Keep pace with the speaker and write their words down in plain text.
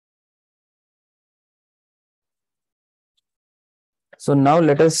So now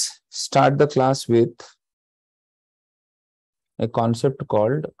let us start the class with a concept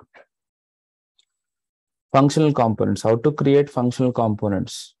called functional components. How to create functional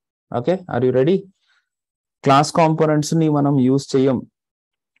components. Okay, are you ready? Class components ni manam use cheyam.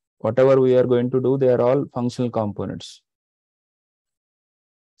 Whatever we are going to do, they are all functional components.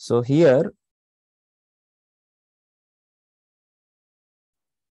 So here,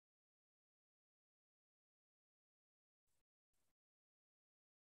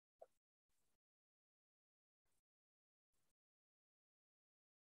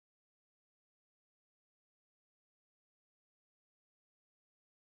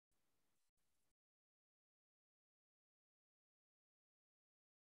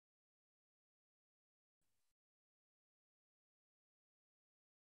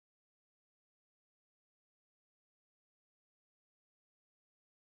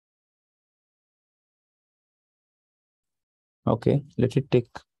 okay, let it take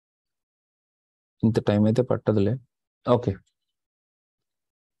in the time aithe pattadule. Okay.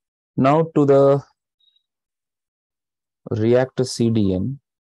 Now to the React CDN.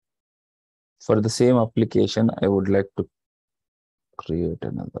 For the same application, I would like to create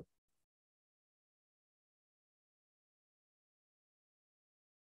another.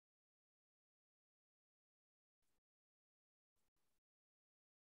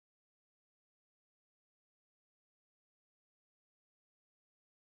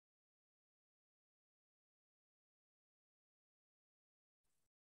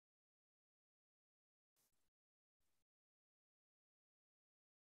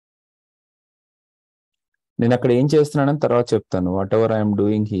 నేను అక్కడ ఏం చేస్తున్నానని తర్వాత చెప్తాను. What ever I'm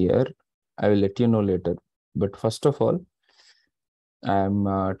doing here I will let you know later. But first of all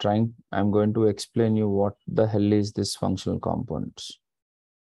I'm going to explain you what the hell is this functional components.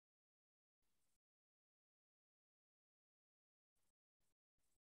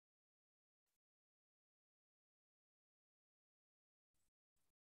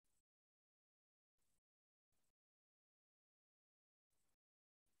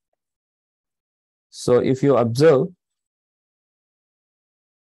 So if you observe,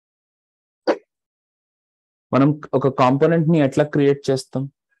 మనం ఒక component ని ఎట్లా create చేస్తాం?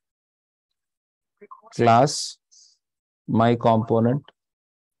 Class my component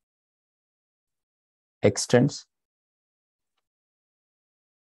extends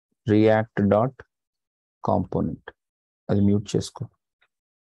react dot component. అది mute చేసుకో.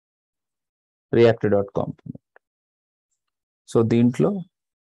 React dot component. So దీంట్లో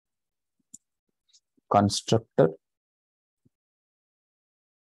constructor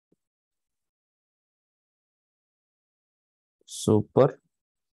super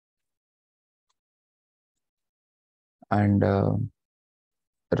and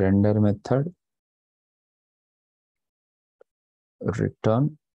render method return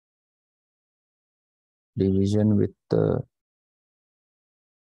division with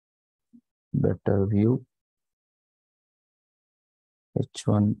better view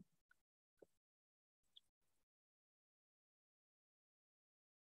h1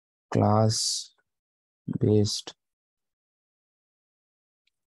 class based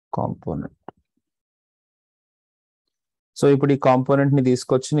component. So ఇప్పుడు ఈ కాంపోనెంట్ ని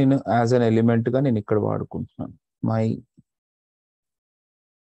తీసుకొచ్చి నేను యాజ్ అన్ ఎలిమెంట్ గా నేను ఇక్కడ వాడుకుంటున్నాను. My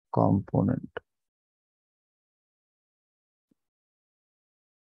component.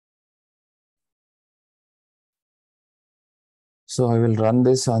 So I will run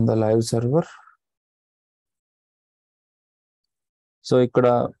this on the live server. So ఇక్కడ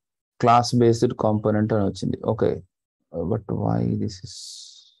class based component అని వచ్చింది. Okay, but why this is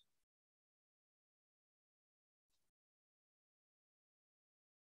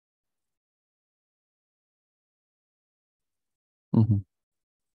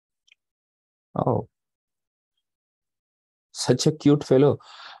oh such a cute fellow.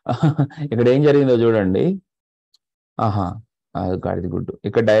 ఇక్కడ ఏం జరిగిందో చూడండి. గాడిది గుడ్డు.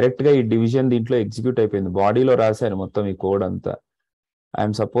 ఇక్కడ డైరెక్ట్ గా ఈ డివిజన్ దీంట్లో ఎగ్జిక్యూట్ అయిపోయింది. బాడీలో రాశాను మొత్తం ఈ కోడ్ అంతా.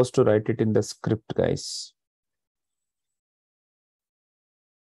 I'm suppose to right it in the script guys.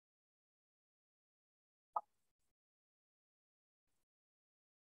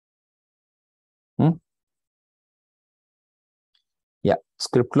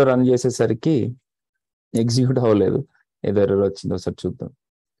 Script లో రన్ చేసేసరికి ఎగ్జిక్యూట్ అవ్వలేదు. ఏదో ఎర్రర్ వచ్చిందో ఒకసారి చూద్దాం.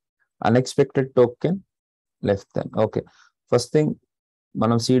 Unexpected token less than. Okay, first thing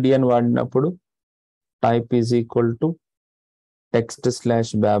మనం సిడిఎన్ వాడినప్పుడు type is equal to text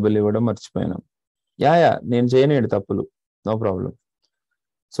slash babul ఇవ్వడం మర్చిపోయినాం. నేను చేయలేడు తప్పులు, no problem.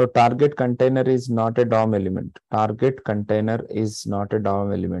 So target container is not a DOM element. Target container is not a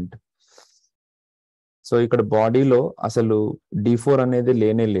DOM element. So ఇక్కడ బాడీలో అసలు d4 అనేది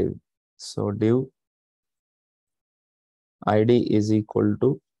లేనే లేదు. So div id is equal to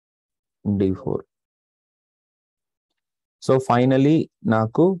d4. So finally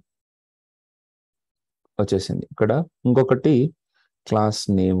నాకు వచ్చేసింది. ఇక్కడ ఇంకొకటి క్లాస్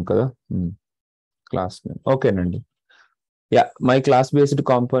నేమ్ కదా, క్లాస్ నేమ్. ఓకేనండి. Yeah, my class based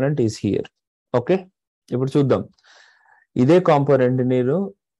component is here. Okay, ఇప్పుడు చూద్దాం. ఇదే కాంపోనెంట్ నేను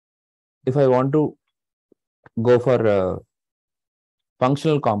if I want to go for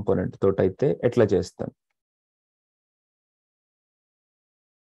functional component తోటి అయితే ఎట్లా చేస్తాను?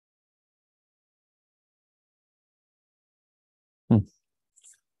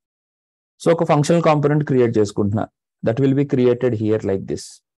 సో ఒక ఫంక్షనల్ కాంపోనెంట్ క్రియేట్ చేసుకుంటున్నా. That will be created here like this.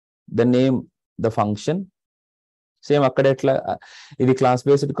 The name, the function same అక్కడ ఎట్లా, ఇది క్లాస్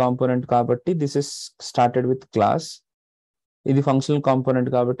బేస్డ్ కాంపోనెంట్ కాబట్టి this is started with class. ఇది ఫంక్షనల్ కాంపోనెంట్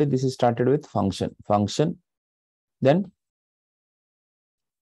కాబట్టి this is started with function then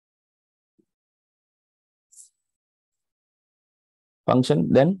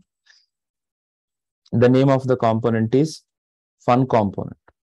the name of the component is fun component.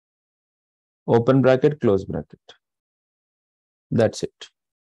 Open bracket, close bracket. That's it.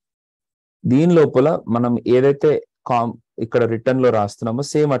 దీని లోపల మనం ఏదైతే ఇక్కడ రిటర్న్ లో రాస్తున్నామో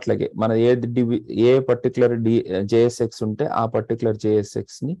same అట్లాగే మన ఏ పర్టికులర్ JSX ఉంటే ఆ పర్టికులర్ JSX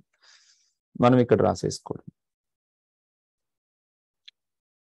ని మనం ఇక్కడ రాసేసుకోవడం.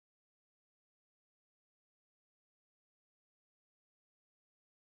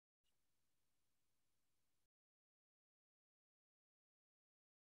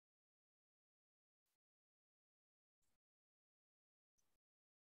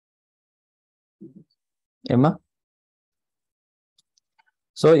 ఏమా?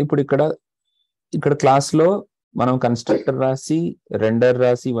 సో ఇప్పుడు ఇక్కడ క్లాస్ లో మనం కన్స్ట్రక్టర్ రాసి రెండర్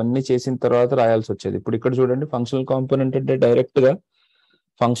రాసి ఇవన్నీ చేసిన తర్వాత రాయాల్సి వచ్చేది. ఇప్పుడు ఇక్కడ చూడండి, ఫంక్షనల్ కాంపోనెంట్ అంటే డైరెక్ట్ గా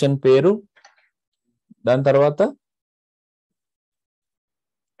ఫంక్షన్ పేరు, దాని తర్వాత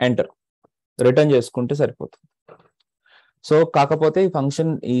ఎంటర్ రిటర్న్ చేసుకుంటే సరిపోతుంది. సో కాకపోతే ఈ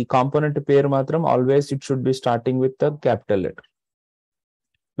ఫంక్షన్, ఈ కాంపోనెంట్ పేరు మాత్రం always it should be starting with the capital letter.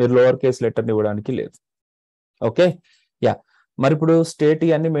 మీరు లోవర్ కేస్ లెటర్ ఇవ్వడానికి లేదు. Okay, yeah. మరి ఇప్పుడు స్టేట్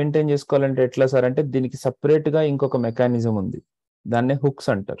ఇవన్నీ మెయింటైన్ చేసుకోవాలంటే ఎట్లా సార్ అంటే దీనికి సపరేట్ గా ఇంకొక మెకానిజం ఉంది, దాన్నే హుక్స్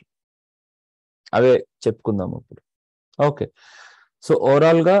అంటారు. అవే చెప్పుకుందాం ఇప్పుడు. ఓకే, సో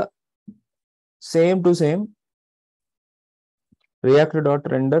ఓవరాల్ గా same to same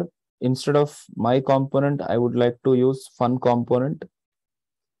react.render, instead of my component I would like to use fun component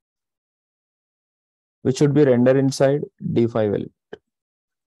which should be render inside d5 element.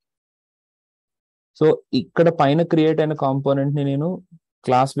 So ఇక్కడ పైన క్రియేట్ అయిన కాంపోనెంట్ ని నేను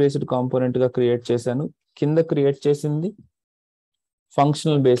క్లాస్ బేస్డ్ కాంపోనెంట్ గా create చేశాను, కింద create చేసింది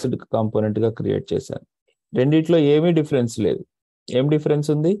ఫంక్షనల్ బేస్డ్ కాంపోనెంట్ గా క్రియేట్ చేశాను. రెండిట్లో ఏమీ డిఫరెన్స్ లేదు. ఏం డిఫరెన్స్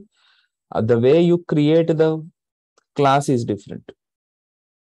ఉంది? The way you create the class is different.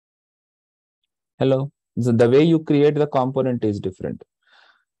 Hello, so the way you create the component is different.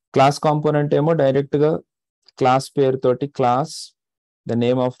 Class component ఏమో డైరెక్ట్ గా క్లాస్ పేరు తోటి class, the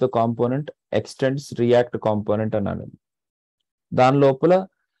name of the component extends react component అన్నాను. దాని లోపల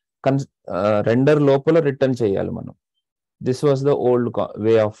render లోపల return చేయాలి మనం. This was the old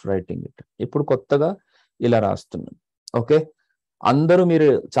way of writing it. ఇప్పుడు కొత్తగా ఇలా రాస్తున్నాం. ఓకే, అందరూ మీరు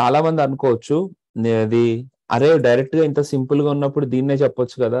చాలా మంది అనుకోవచ్చు అది అరే డైరెక్ట్ గా ఇంత సింపుల్ గా ఉన్నప్పుడు దీన్నే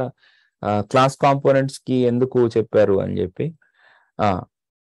చెప్పొచ్చు కదా, క్లాస్ కాంపోనెంట్స్ కి ఎందుకు చెప్పారు అని చెప్పి.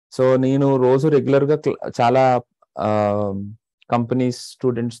 సో నేను రోజు రెగ్యులర్ గా చాలా కంపెనీస్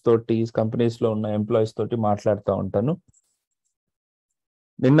స్టూడెంట్స్ తోటి, కంపెనీస్ లో ఉన్న ఎంప్లాయీస్ తోటి మాట్లాడుతూ ఉంటాను.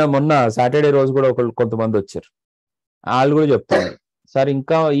 మొన్న సాటర్డే రోజు కూడా కొంతమంది వచ్చారు. వాళ్ళు కూడా చెప్తారు, సార్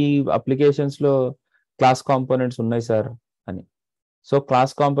ఇంకా ఈ అప్లికేషన్స్ లో క్లాస్ కాంపోనెంట్స్ ఉన్నాయి సార్ అని. సో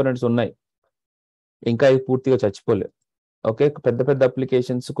క్లాస్ కాంపోనెంట్స్ ఉన్నాయి, ఇంకా ఇది పూర్తిగా చచ్చిపోలేదు. ఓకే, పెద్ద పెద్ద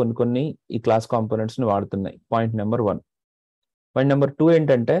అప్లికేషన్స్ కొన్ని ఈ క్లాస్ కాంపోనెంట్స్ ని వాడుతున్నాయి. Point number 1. పాయింట్ నెంబర్ 2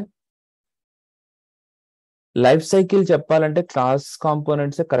 ఏంటంటే లైఫ్ సైకిల్ చెప్పాలంటే క్లాస్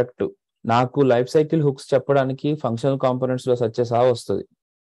కాంపోనెంట్సే కరెక్ట్. నాకు లైఫ్ సైకిల్ హుక్స్ చెప్పడానికి ఫంక్షనల్ కాంపోనెంట్స్ లో సచ్చేసా వస్తుంది.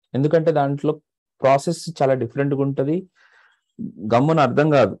 ఎందుకంటే దాంట్లో ప్రాసెస్ చాలా డిఫరెంట్గా ఉంటుంది, గమ్మున అర్థం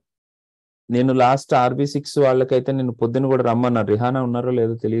కాదు. నేను లాస్ట్ RB6 వాళ్ళకైతే నేను పొద్దున కూడా రమ్మన్నా, రిహానా ఉన్నారో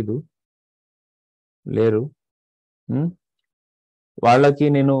లేదో తెలియదు, లేరు. వాళ్ళకి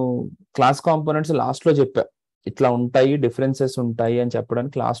నేను క్లాస్ కాంపోనెంట్స్ లాస్ట్ లో చెప్పా, ఇట్లా ఉంటాయి, డిఫరెన్సెస్ ఉంటాయి అని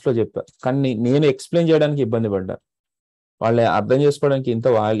చెప్పడానికి లాస్ట్ లో చెప్పా. కానీ నేను ఎక్స్ప్లెయిన్ చేయడానికి ఇబ్బంది పడ్డా, వాళ్ళు అర్థం చేసుకోవడానికి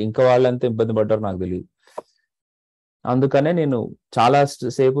ఇంకా వాళ్ళంతా ఇబ్బంది పడ్డారు నాకు తెలియదు. అందుకనే నేను చాలా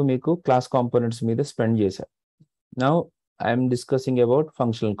సేపు మీకు క్లాస్ కాంపోనెంట్స్ మీద స్పెండ్ చేశాను. Now I'm discussing about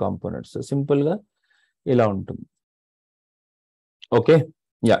functional components. Simple గా ఇలా ఉంటుంది. Okay,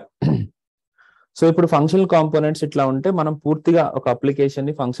 yeah. సో ఇప్పుడు ఫంక్షనల్ కాంపోనెంట్స్ ఇట్లా ఉంటే మనం పూర్తిగా ఒక అప్లికేషన్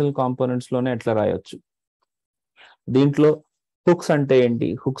ని ఫంక్షనల్ కాంపోనెంట్స్ లోనే ఎట్లా రాయొచ్చు. దీంట్లో హుక్స్ అంటే ఏంటి,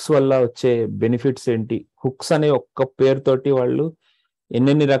 హుక్స్ వల్ల వచ్చే బెనిఫిట్స్ ఏంటి, హుక్స్ అనే ఒక్క పేరుతోటి వాళ్ళు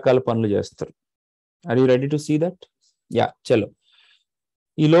ఎన్నెన్ని రకాల పనులు చేస్తారు. Are you ready to see that? Yeah, చలో.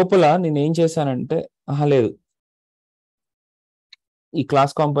 ఈ లోపల నేను ఏం చేశానంటే, లేదు, ఈ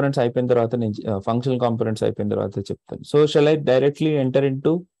క్లాస్ కాంపోనెంట్స్ అయిపోయిన తర్వాత నేను ఫంక్షనల్ కాంపోనెంట్స్ అయిపోయిన తర్వాత చెప్తాను. So shall I directly enter in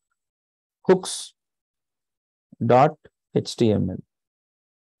to hooks dot html.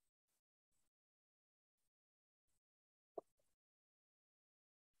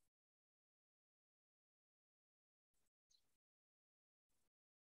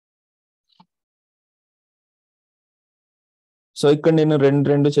 So ఇక్కడ నేను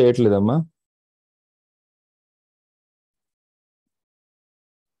రెండు చేయట్లేదమ్మా.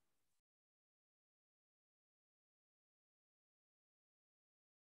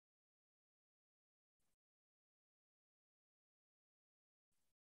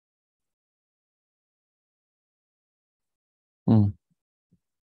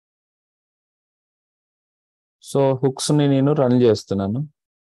 సో హుక్స్ ని నేను రన్ చేస్తున్నాను.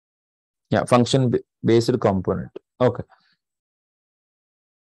 Yeah, function based component. Okay,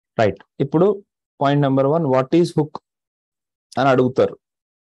 right. ఇప్పుడు point number 1, what is hook అని అడుగుతారు.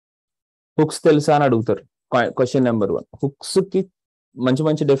 హుక్స్ తెలుసా అని అడుగుతారు. Question number 1. హుక్స్ కి మంచి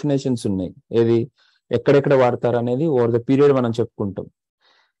మంచి డెఫినేషన్స్ ఉన్నాయి. ఏది ఎక్కడెక్కడ వాడతారు అనేది ఓవర్ ద పీరియడ్ మనం చెప్పుకుంటాం.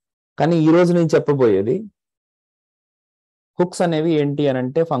 కానీ ఈ రోజు నేను చెప్పబోయేది హుక్స్ అనేవి ఏంటి అని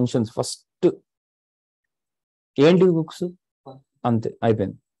అంటే ఫంక్షన్స్. ఫస్ట్ ఏంటి హుక్స్, అంతే,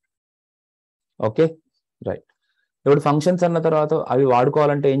 అయిపోయింది. Okay, right. ఇప్పుడు ఫంక్షన్స్ అన్న తర్వాత అవి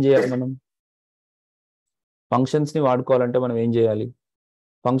వాడుకోవాలంటే ఏం చేయాలి మనం? ఫంక్షన్స్ ని వాడుకోవాలంటే మనం ఏం చేయాలి?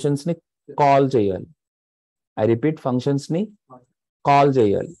 ఫంక్షన్స్ ని కాల్ చేయాలి. ఐ రిపీట్, ఫంక్షన్స్ ని కాల్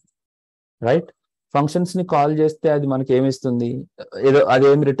చేయాలి, రైట్? ఫంక్షన్స్ ని కాల్ చేస్తే అది మనకి ఏమిస్తుంది? ఏదో అది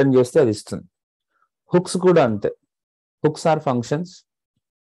ఏమి రిటర్న్ చేస్తే అది ఇస్తుంది. హుక్స్ కూడా అంతే. Hooks are functions.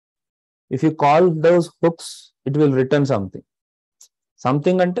 If you call those hooks it will return something.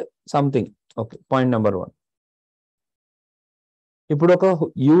 Something అంటే సంథింగ్. Okay, point number 1. ఇప్పుడు ఒక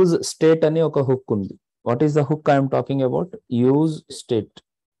యూజ్ స్టేట్ అని ఒక హుక్ ఉంది. What is the hook I'm talking about? Use state.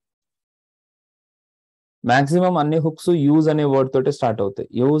 Maximum అన్ని hooks use అనే word తోటే start అవుతాయి.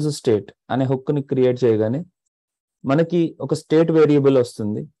 యూజ్ స్టేట్ అనే హుక్ ని క్రియేట్ చేయగానే మనకి ఒక స్టేట్ వేరియబుల్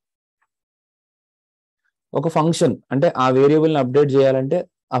వస్తుంది. ఒక ఫంక్షన్ అంటే ఆ వేరియబుల్ ని అప్డేట్ చేయాలంటే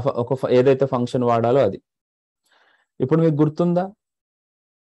ఒక ఏదైతే ఫంక్షన్ వాడాలో అది. ఇప్పుడు మీకు గుర్తుందా,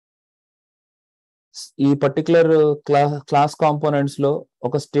 ఈ పర్టికులర్ క్లాస్ కాంపోనెంట్స్ లో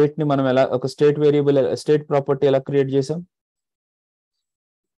ఒక స్టేట్ ని మనం ఎలా, ఒక స్టేట్ వేరియబుల్, స్టేట్ ప్రాపర్టీ ఎలా క్రియేట్ చేసాం?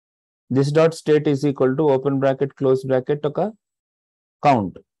 This dot state is equal to open bracket close bracket ఒక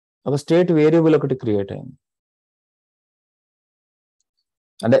కౌంట్. ఒక స్టేట్ వేరియబుల్ ఒకటి క్రియేట్ అయింది,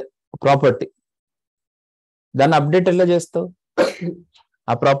 అంటే ప్రాపర్టీ. దాన్ని అప్డేట్ ఎలా చేస్తావు?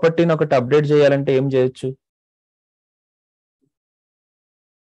 ఆ ప్రాపర్టీని ఒకటి అప్డేట్ చేయాలంటే ఏం చేయొచ్చు?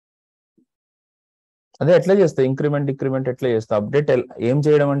 అదే ఎట్లా చేస్తావు? ఇంక్రిమెంట్ డిక్రిమెంట్ ఎట్లా చేస్తావు? అప్డేట్ ఏం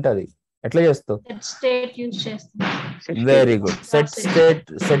చేయడం అంటే అది ఎట్లా చేస్తావు? Very good.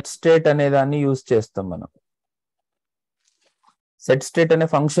 సెట్ స్టేట్ అనే దాన్ని యూజ్ చేస్తాం మనం. సెట్ స్టేట్ అనే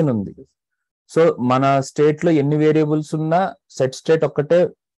ఫంక్షన్ ఉంది. సో మన స్టేట్ లో ఎన్ని వేరియబుల్స్ ఉన్నా సెట్ స్టేట్ ఒకటే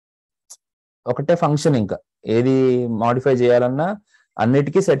ఫంక్షన్. ఇంకా ఏది మాడిఫై చేయాలన్నా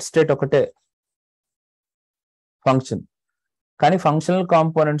అన్నిటికీ సెట్ స్టేట్ ఒకటే ఫంక్షన్. కానీ ఫంక్షనల్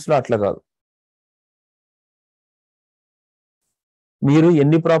కాంపోనెంట్స్ లో అట్లా కాదు. మీరు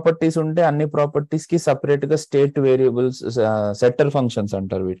ఎన్ని ప్రాపర్టీస్ ఉంటే అన్ని ప్రాపర్టీస్ కి సపరేట్ గా స్టేట్ వేరియబుల్స్, సెట్టర్ ఫంక్షన్స్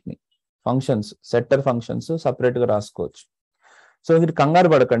అంటారు వీటిని. ఫంక్షన్స్, సెట్టర్ ఫంక్షన్స్ సపరేట్ గా రాసుకోవచ్చు. సో ఇది కంగారు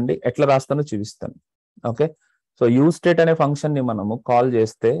పడకండి, ఎట్లా రాస్తానో చూపిస్తాను. ఓకే, సో యూజ్ స్టేట్ అనే ఫంక్షన్ ని మనము కాల్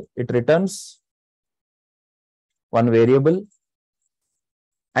చేస్తే it returns one variable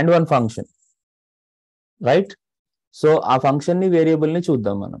and one function, right? So ఆ ఫంక్షన్ ని, వేరియబుల్ ని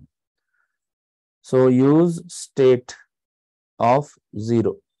చూద్దాం మనం. సో యూజ్ స్టేట్ ఆఫ్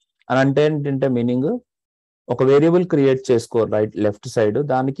 0 అని అంటే ఏంటంటే మీనింగ్, ఒక వేరియబుల్ క్రియేట్ చేసుకో రైట్ లెఫ్ట్ సైడ్,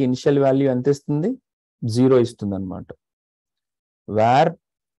 దానికి ఇనిషియల్ వాల్యూ ఎంత ఇస్తుంది? 0 ఇస్తుంది అనమాట. వేర్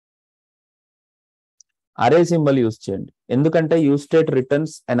అరే సింబల్ యూజ్ చేయండి, ఎందుకంటే యూజ్ స్టేట్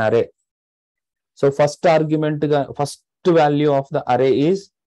రిటర్న్స్ అన్ అరే. సో ఫస్ట్ ఆర్గ్యుమెంట్ గా ఫస్ట్ వాల్యూ ఆఫ్ ద అరే is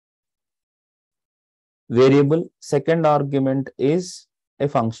variable, second argument is a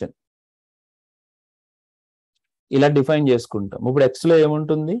function. ఇలా డిఫైన్ చేసుకుంటాం. ఇప్పుడు ఎక్స్ లో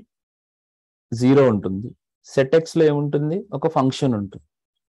ఏముంటుంది? 0 ఉంటుంది. సెట్ ఎక్స్ లో ఏముంటుంది? ఒక ఫంక్షన్ ఉంటుంది.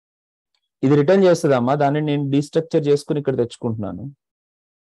 ఇది రిటర్న్ చేస్తుందమ్మా, దాన్ని నేను డీస్ట్రక్చర్ చేసుకుని ఇక్కడ తెచ్చుకుంటున్నాను.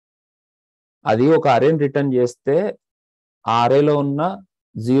 అది ఒక అరేని రిటర్న్ చేస్తే ఆ అరేలో ఉన్న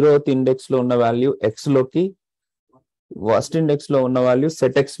 0th ఇండెక్స్ లో ఉన్న వాల్యూ ఎక్స్ లోకి, ఫస్ట్ ఇండెక్స్ లో ఉన్న వాల్యూ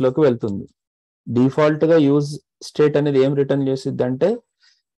సెట్ ఎక్స్ లోకి వెళ్తుంది. డిఫాల్ట్ గా యూజ్ స్టేట్ అనేది ఏం రిటర్న్ చేసిద్ది అంటే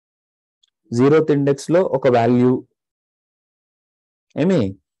 0th ఇండెక్స్ లో ఒక వాల్యూ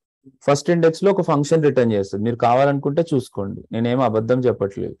ఫస్ట్ ఇండెక్స్ లో ఒక ఫంక్షన్ రిటర్న్ చేస్తుంది. మీరు కావాలనుకుంటే చూసుకోండి, నేనేం అబద్ధం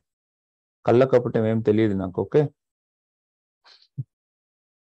చెప్పట్లేదు, కళ్ళ కపటం ఏం తెలియదు నాకు. ఓకే,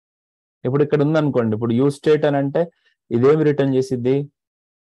 ఇప్పుడు ఇక్కడ ఉందనుకోండి, ఇప్పుడు యూజ్ స్టేట్ అని అంటే ఇదేమి రిటర్న్ చేసిద్ది,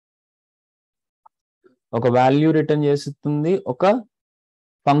 ఒక వాల్యూ రిటర్న్ చేస్తుంది, ఒక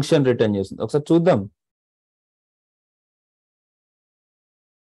ఫంక్షన్ రిటర్న్ చేస్తుంది. ఒకసారి చూద్దాం.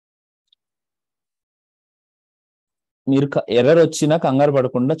 మీరు ఎర్రర్ వచ్చినా కంగారు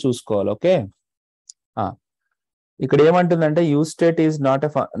పడకుండా చూసుకోవాలి. ఓకే, ఇక్కడ ఏమంటుందంటే use state is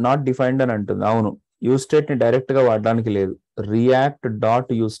not defined అని అంటుంది. అవును, యూజ్ స్టేట్ ని డైరెక్ట్ గా వాడడానికి లేదు, రియాక్ట్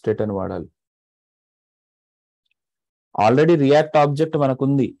డాట్ యూజ్ స్టేట్ అని వాడాలి. ఆల్రెడీ రియాక్ట్ ఆబ్జెక్ట్ మనకు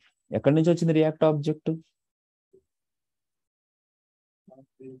ఉంది. ఎక్కడి నుంచి వచ్చింది రియాక్ట్ ఆబ్జెక్ట్?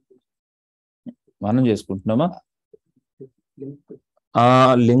 మనం చేసుకుంటున్నామా?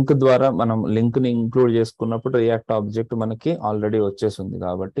 లింక్ ద్వారా మనం లింక్ ని ఇంక్లూడ్ చేసుకున్నప్పుడు రియాక్ట్ ఆబ్జెక్ట్ మనకి ఆల్రెడీ వచ్చేసింది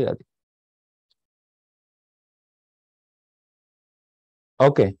కాబట్టి అది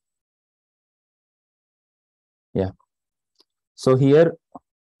ఓకే. యా, సో హియర్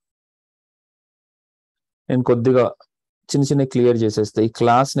నేను కొద్దిగా చిన్న చిన్న క్లియర్ చేసేస్తే ఈ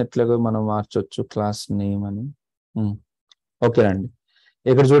క్లాస్ ని ఎట్లాగో మనం మార్చొచ్చు, క్లాస్ నేమ్ అని. ఓకేనండి,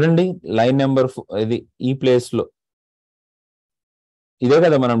 ఇక్కడ చూడండి లైన్ నెంబర్ ఇది ఈ ప్లేస్ లో ఇదే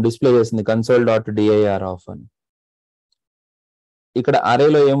కదా మనం డిస్ప్లే చేసింది console.dir ఆఫ్ అని. ఇక్కడ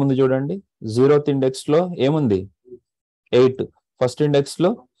అరేలో ఏముంది చూడండి, 0th ఇండెక్స్ లో ఏముంది 8, ఫస్ట్ ఇండెక్స్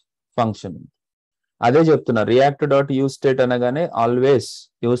లో ఫంక్షన్. అదే చెప్తున్నా, రియాక్ట్ డాట్ యూజ్ స్టేట్ అనగానే always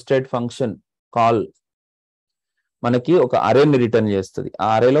use state function call మనకి ఒక అరేని రిటర్న్ చేస్తుంది. ఆ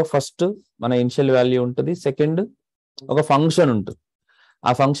అరేలో ఫస్ట్ మన ఇనిషియల్ వాల్యూ ఉంటుంది, సెకండ్ ఒక ఫంక్షన్ ఉంటుంది.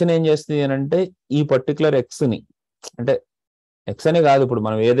 ఆ ఫంక్షన్ ఏం చేస్తుంది అని అంటే ఈ పర్టికులర్ ఎక్స్ ని, అంటే ఎక్స్ అనే కాదు, ఇప్పుడు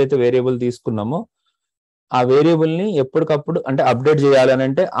మనం ఏదైతే వేరియబుల్ తీసుకున్నామో ఆ వేరియబుల్ ని ఎప్పటికప్పుడు అంటే అప్డేట్ చేయాలి అని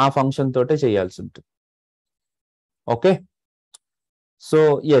అంటే ఆ ఫంక్షన్ తోటే చేయాల్సి ఉంటుంది. ఓకే, సో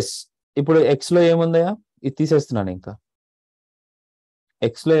ఎస్, ఇప్పుడు ఎక్స్ లో ఏముందయా, ఇది తీసేస్తున్నాను. ఇంకా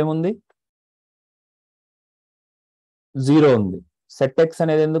ఎక్స్ లో ఏముంది, 0 ఉంది. సెట్ ఎక్స్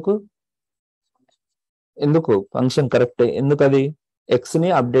అనేది ఎందుకు ఫంక్షన్ కరెక్ట్, ఎందుకు అది ఎక్స్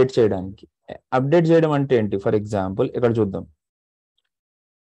ని అప్డేట్ చేయడానికి. అప్డేట్ చేయడం అంటే ఏంటి, ఫర్ ఎగ్జాంపుల్ ఇక్కడ చూద్దాం,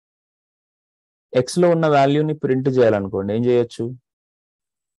 ఎక్స్ లో ఉన్న వాల్యూని ప్రింట్ చేయాలనుకోండి, ఏం చేయొచ్చు?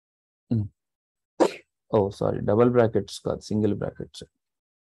 ఓ సారీ, డబుల్ బ్రాకెట్స్ కాదు, సింగిల్ బ్రాకెట్స్.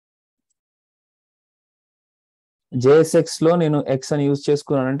 జేఎస్ఎక్స్ లో నేను ఎక్స్ అని యూజ్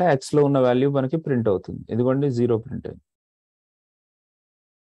చేసుకున్నానంటే ఎక్స్ లో ఉన్న వాల్యూ మనకి ప్రింట్ అవుతుంది. ఇదిగోండి 0 ప్రింట్ అయింది.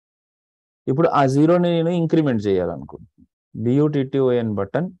 ఇప్పుడు ఆ 0ని నేను ఇంక్రిమెంట్ చేయాలనుకుంటున్నాను. BUTTON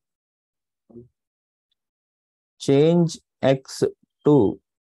button change X to,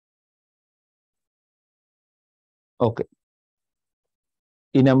 okay,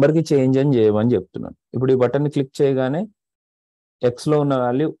 ఈ నెంబర్కి చేంజ్ అని చేయమని చెప్తున్నాను. ఇప్పుడు ఈ బటన్ క్లిక్ చేయగానే ఎక్స్ లో ఉన్న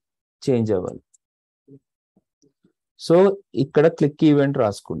వాల్యూ చేంజ్ అవ్వాలి. సో ఇక్కడ క్లిక్ ఈవెంట్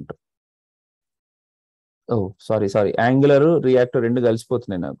రాసుకుంటాం. ఓ సారీ, యాంగులర్ రియాక్ట్ రెండు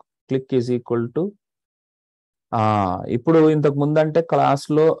కలిసిపోతున్నాయి నాకు. క్లిక్ ఈజ్ ఈక్వల్ టు, ఇప్పుడు ఇంతకు ముందంటే క్లాస్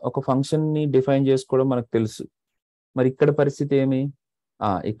లో ఒక ఫంక్షన్ ని డిఫైన్ చేసుకోవడం మనకు తెలుసు. మరి ఇక్కడ పరిస్థితి ఏమి,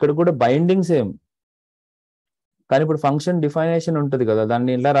 ఇక్కడ కూడా బైండింగ్ సేమ్, కానీ ఇప్పుడు ఫంక్షన్ డిఫైనేషన్ ఉంటుంది కదా,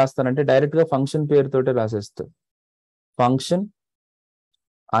 దాన్ని ఎలా రాస్తానంటే డైరెక్ట్ గా function పేరుతోటే రాసేస్తాను. Function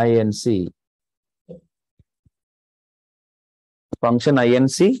INC, function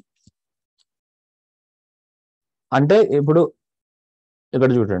INC అంటే ఇప్పుడు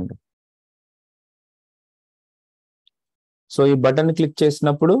ఇక్కడ చూడండి, సో ఈ బటన్ క్లిక్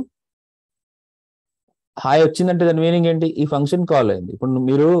చేసినప్పుడు హాయ్ వచ్చిందంటే దాని మీనింగ్ ఏంటి, ఈ ఫంక్షన్ కాల్ అయింది. ఇప్పుడు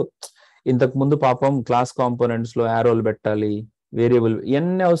మీరు ఇంతకు ముందు పాపం క్లాస్ కాంపోనెంట్స్ లో యారోలు పెట్టాలి, వేరియబుల్,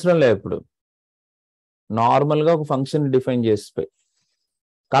 ఇవన్నీ అవసరం లేదు. ఇప్పుడు నార్మల్ గా ఒక ఫంక్షన్ డిఫైన్ చేసిపోయి,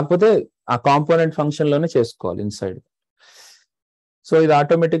 కాకపోతే ఆ కాంపోనెంట్ ఫంక్షన్ లోనే చేసుకోవాలి ఇన్సైడ్. సో ఇది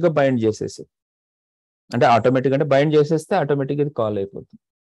ఆటోమేటిక్ గా బైండ్ చేసేసి, అంటే ఆటోమేటిక్ అంటే బైండ్ చేసేస్తే ఆటోమేటిక్ ఇది కాల్ అయిపోతుంది.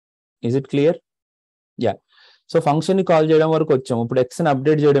 Is it clear? Yeah, so function ని కాల్ చేయడం వరకు వచ్చాం. ఇప్పుడు ఎక్స్ ని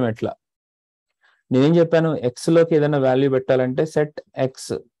అప్డేట్ చేయడం ఎట్లా? నేనేం చెప్పాను, ఎక్స్ లోకి ఏదైనా వాల్యూ పెట్టాలంటే సెట్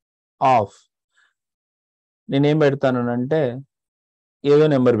ఎక్స్ ఆఫ్, నేనేం పెడతాను అంటే ఏదో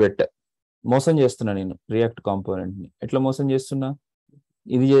నెంబర్ పెట్టా. మోసం చేస్తున్నా నేను రియాక్ట్ కాంపోనెంట్ ని. ఎట్లా మోసం చేస్తున్నా,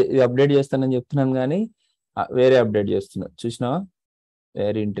 ఇది అప్డేట్ చేస్తానని చెప్తున్నాను కానీ వేరే అప్డేట్ చేస్తున్నా. చూసినావా?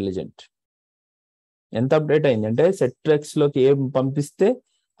 Very intelligent. ఎంత అప్డేట్ అయింది అంటే సెట్ ఎక్స్ లోకి ఏం పంపిస్తే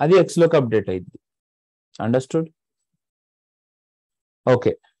అది ఎక్స్ లోకి అప్డేట్ అయింది. అండర్స్టూడ్?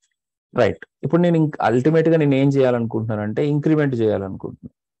 Okay, right. ఇప్పుడు నేను అల్టిమేట్ గా నేను ఏం చేయాలనుకుంటున్నాను అంటే ఇంక్రిమెంట్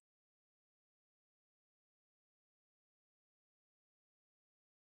చేయాలనుకుంటున్నాను.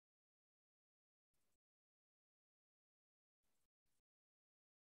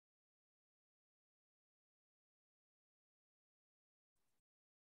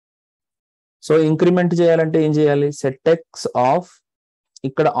 సో ఇంక్రిమెంట్ చేయాలంటే ఏం చేయాలి? సెట్ ఎక్స్ ఆఫ్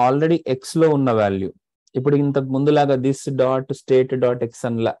ఇక్కడ ఆల్రెడీ ఎక్స్ లో ఉన్న వాల్యూ, ఇప్పుడు ఇంతకు ముందులాగా this dot state dot X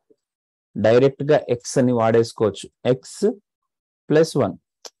అనిలా direct గా ఎక్స్ అని వాడేసుకోవచ్చు. ఎక్స్ ప్లస్ 1,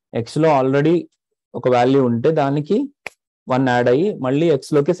 ఎక్స్ లో ఆల్రెడీ ఒక వాల్యూ ఉంటే దానికి 1 యాడ్ అయ్యి మళ్ళీ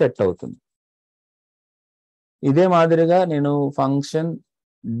ఎక్స్ లోకి సెట్ అవుతుంది. ఇదే మాదిరిగా నేను ఫంక్షన్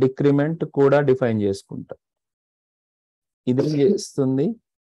డిక్రిమెంట్ కూడా డిఫైన్ చేసుకుంటా. ఇది చేస్తుంది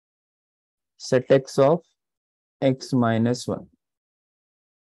set X of X minus 1.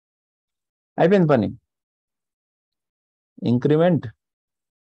 అయిపోయింది పని. Increment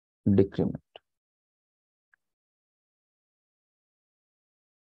decrement.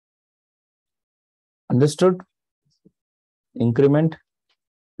 Understood? Increment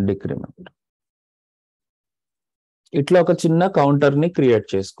decrement. ఇట్లా ఒక చిన్న కౌంటర్ ని క్రియేట్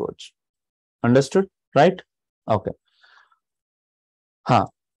చేసుకోవచ్చు. అండర్స్టూడ్? రైట్? ఓకే.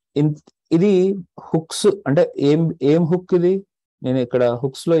 ఇది హుక్స్ అంటే ఏం హుక్ ఇది? నేను ఇక్కడ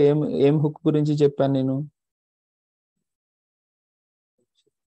హుక్స్ లో ఏం హుక్ గురించి చెప్పాను నేను?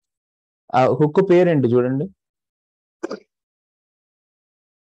 ఆ హుక్ పేరేంటి చూడండి.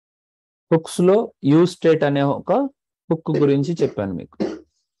 హుక్స్ లో useState అనే ఒక హుక్ గురించి చెప్పాను మీకు.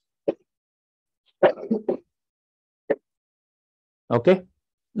 ఓకే,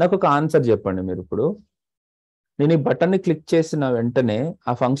 నాకు ఒక ఆన్సర్ చెప్పండి మీరు. ఇప్పుడు నేను ఈ బటన్ ని క్లిక్ చేసిన వెంటనే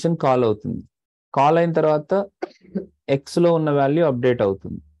ఆ ఫంక్షన్ కాల్ అవుతుంది. కాల్ అయిన తర్వాత ఎక్స్ లో ఉన్న వాల్యూ అప్డేట్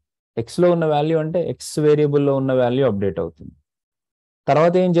అవుతుంది. ఎక్స్ లో ఉన్న వాల్యూ అంటే ఎక్స్ వేరియబుల్లో ఉన్న వాల్యూ అప్డేట్ అవుతుంది.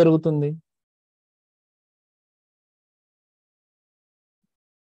 తర్వాత ఏం జరుగుతుంది?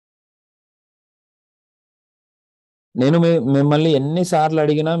 నేను మిమ్మల్ని ఎన్నిసార్లు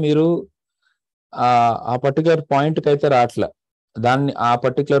అడిగినా మీరు ఆ పర్టికులర్ పాయింట్కి అయితే రావట్లే. దాన్ని ఆ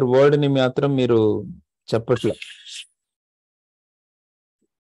పర్టికులర్ వర్డ్ ని మాత్రం మీరు చెప్పట్లే.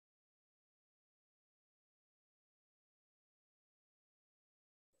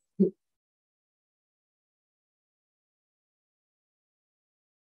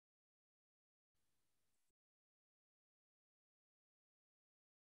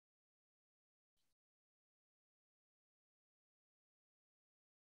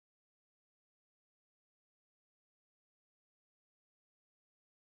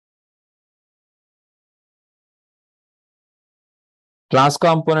 క్లాస్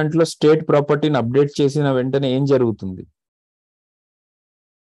కాంపోనెంట్ లో స్టేట్ ప్రాపర్టీని అప్డేట్ చేసిన వెంటనే ఏం జరుగుతుంది?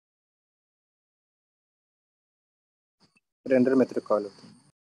 రెండర్ మెథడ్ కాల్ అవుతుంది.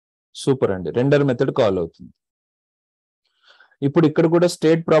 సూపర్ అండి, రెండర్ మెథడ్ కాల్ అవుతుంది. ఇప్పుడు ఇక్కడ కూడా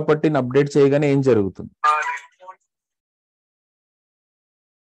స్టేట్ ప్రాపర్టీని అప్డేట్ చేయగానే ఏం జరుగుతుంది?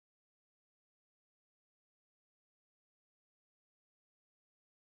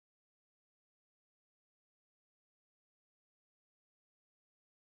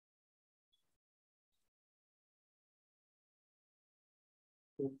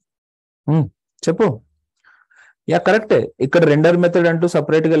 చెప్పు. యా కరెక్టే. ఇక్కడ రెండర్ మెథడ్ అంటూ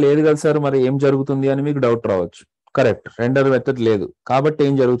సపరేట్ గా లేదు కదా సార్, మరి ఏం జరుగుతుంది అని మీకు డౌట్ రావచ్చు. కరెక్ట్, రెండర్ మెథడ్ లేదు కాబట్టి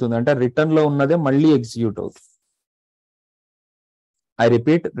ఏం జరుగుతుంది అంటే రిటర్న్ లో ఉన్నదే మళ్ళీ ఎగ్జిక్యూట్ అవుతుంది. ఐ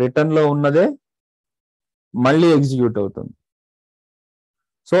రిపీట్, రిటర్న్ లో ఉన్నదే మళ్ళీ ఎగ్జిక్యూట్ అవుతుంది.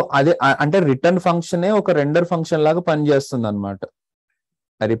 సో అదే అంటే రిటర్న్ ఫంక్షనే ఒక రెండర్ ఫంక్షన్ లాగా పనిచేస్తుంది అనమాట.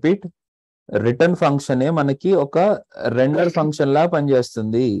 ఐ రిపీట్, రిటర్న్ ఫంక్షనే మనకి ఒక రెండర్ ఫంక్షన్ లాగా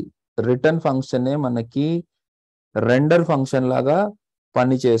పనిచేస్తుంది. రిటర్న్ ఫంక్షనే మనకి రెండర్ ఫంక్షన్ లాగా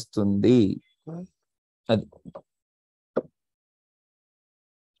పనిచేస్తుంది. అది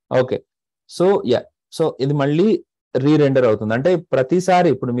ఓకే. సో సో ఇది మళ్ళీ రీరెండర్ అవుతుంది. అంటే ప్రతిసారి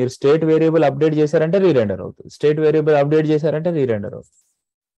ఇప్పుడు మీరు స్టేట్ వేరియబుల్ అప్డేట్ చేశారంటే రీరెండర్ అవుతుంది, స్టేట్ వేరియబుల్ అప్డేట్ చేశారంటే రీరెండర్ అవుతుంది,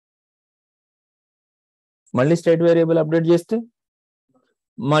 మళ్ళీ స్టేట్ వేరియబుల్ అప్డేట్ చేస్తే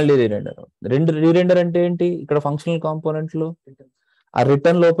మళ్ళీ రీరెండర్ అవుతుంది. రెండు రీరెండర్ అంటే ఏంటి? ఇక్కడ ఫంక్షనల్ కాంపోనెంట్ లో ఆ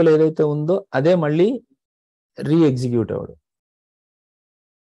రిటర్న్ లోపల ఏదైతే ఉందో అదే మళ్ళీ రీ ఎగ్జిక్యూట్ అవ్వడం.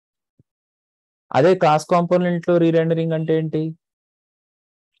 అదే క్లాస్ కాంపోనెంట్ లో రీరెండరింగ్ అంటే ఏంటి?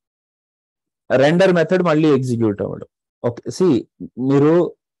 రెండర్ మెథడ్ మళ్ళీ ఎగ్జిక్యూట్ అవ్వడం. ఓకే, సి మీరు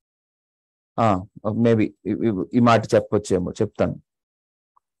మేబీ ఈ మాట చెప్పొచ్చేమో, చెప్తాను.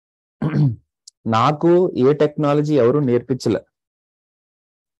 నాకు ఏ టెక్నాలజీ ఎవరు నేర్పించలే.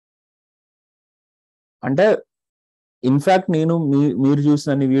 అంటే ఇన్ఫాక్ట్ నేను మీరు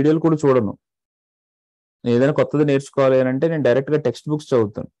చూసిన అన్ని వీడియోలు కూడా చూడను. ఏదైనా కొత్తది నేర్చుకోవాలి అని అంటే నేను డైరెక్ట్ గా టెక్స్ట్ బుక్స్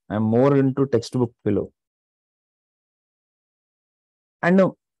చదువుతాను. I'm more into text book fellow. And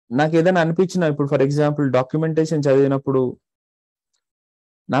నాకు ఏదైనా అనిపించిన, ఇప్పుడు ఫర్ ఎగ్జాంపుల్ డాక్యుమెంటేషన్ చదివినప్పుడు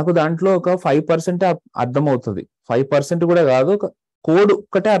నాకు దాంట్లో ఒక 5% అర్థమవుతుంది. 5% కూడా కాదు, ఒక కోడ్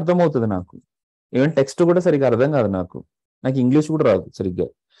ఒక్కటే అర్థమవుతుంది నాకు. ఈవెన్ టెక్స్ట్ కూడా సరిగ్గా అర్థం కాదు నాకు. నాకు ఇంగ్లీష్ కూడా రాదు సరిగ్గా.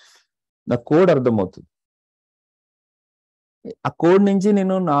 నాకు కోడ్ అర్థమవుతుంది. ఆ కోడ్ నుంచి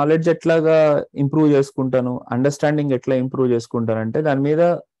నేను నాలెడ్జ్ ఎట్లాగా ఇంప్రూవ్ చేసుకుంటాను, అండర్స్టాండింగ్ ఎట్లా ఇంప్రూవ్ చేసుకుంటాను అంటే దాని మీద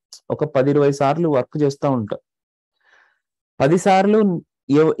ఒక 10-20 సార్లు వర్క్ చేస్తూ ఉంటా. 10 సార్లు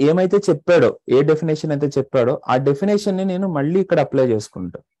ఏమైతే చెప్పాడో, ఏ డెఫినేషన్ అయితే చెప్పాడో ఆ డెఫినేషన్ ని నేను మళ్ళీ ఇక్కడ అప్లై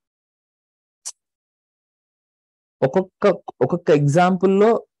చేసుకుంటా. ఒక్కొక్క ఎగ్జాంపుల్లో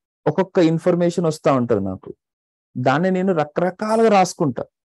ఒక్కొక్క ఇన్ఫర్మేషన్ వస్తూ ఉంటది నాకు. దాన్ని నేను రకరకాలుగా రాసుకుంటా.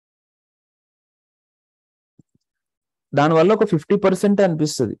 దానివల్ల ఒక 50%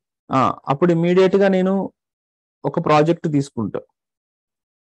 అనిపిస్తుంది. అప్పుడు ఇమ్మీడియట్ గా నేను ఒక ప్రాజెక్ట్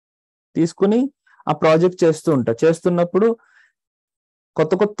తీసుకుని ఆ ప్రాజెక్ట్ చేస్తున్నప్పుడు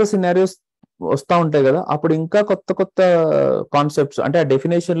కొత్త సినారియోస్ వస్తూ ఉంటాయి కదా, అప్పుడు ఇంకా కొత్త కాన్సెప్ట్స్, అంటే ఆ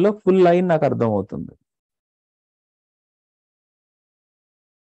డెఫినేషన్ లో ఫుల్ లైన్ నాకు అర్థం అవుతుంది.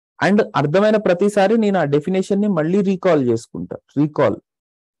 అండ్ అర్థమైన ప్రతిసారి నేను ఆ డెఫినేషన్ ని మళ్ళీ చేసుకుంటా.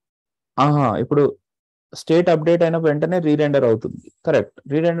 ఇప్పుడు స్టేట్ అప్డేట్ అయిన వెంటనే రీరెండర్ అవుతుంది. కరెక్ట్.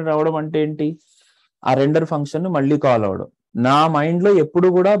 రీరెండర్ అవడం అంటే ఏంటి? ఆ రెండర్ ఫంక్షన్ మళ్ళీ కాల్ అవడం. నా మైండ్ లో ఎప్పుడు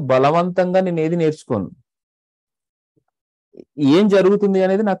కూడా బలవంతంగా నేను ఏది నేర్చుకోను. ఏం జరుగుతుంది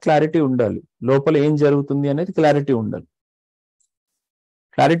అనేది నాకు క్లారిటీ ఉండాలి. లోపల ఏం జరుగుతుంది అనేది క్లారిటీ ఉండాలి.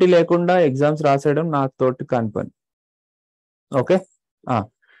 క్లారిటీ లేకుండా ఎగ్జామ్స్ రాసేయడం నా తోటి కాని పని. ఓకే.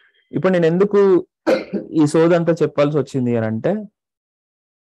 ఇప్పుడు నేను ఎందుకు ఈ సోదంతా చెప్పాల్సి వచ్చింది అని అంటే,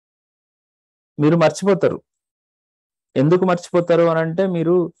 మీరు మర్చిపోతారు. ఎందుకు మర్చిపోతారు అని అంటే,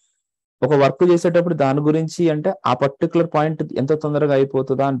 మీరు ఒక వర్క్ చేసేటప్పుడు దాని గురించి అంటే ఆ పర్టికులర్ పాయింట్ ఎంత తొందరగా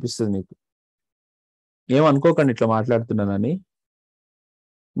అయిపోతుందా అనిపిస్తుంది మీకు. ఏమనుకోకండి ఇట్లా మాట్లాడుతున్నానని.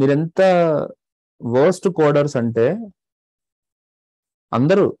 మీరెంత వర్స్ట్ కోడర్స్ అంటే,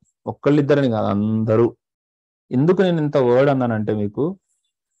 అందరూ, ఒక్కళ్ళిద్దరని కాదు, అందరూ. ఎందుకు నేను ఇంత వర్డ్ అన్నానంటే, మీకు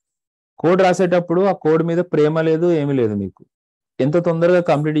కోడ్ రాసేటప్పుడు ఆ కోడ్ మీద ప్రేమ లేదు, ఏమీ లేదు మీకు. ఎంత తొందరగా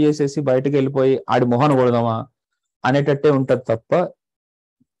కంప్లీట్ చేసేసి బయటకు వెళ్ళిపోయి ఆడి మొహన కొడదామా అనేటట్టే ఉంటది తప్ప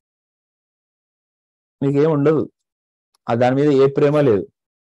మీకేం ఉండదు. దాని మీద ఏ ప్రేమ లేదు.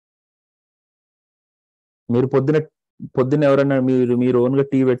 మీరు పొద్దున్న ఎవరైనా మీరు ఓన్గా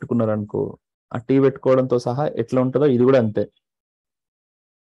టీ పెట్టుకున్నారు అనుకో, ఆ టీ పెట్టుకోవడంతో సహా ఎట్లా ఉంటుందో ఇది కూడా అంతే.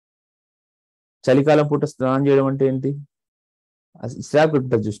 చలికాలం పూట స్నానం చేయడం అంటే ఏంటి? స్లాబ్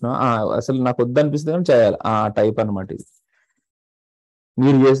ఉంటుంది చూసినా, అసలు నాకు వద్దనిపిస్తుంది కానీ చేయాలి, ఆ టైప్ అనమాట ఇది.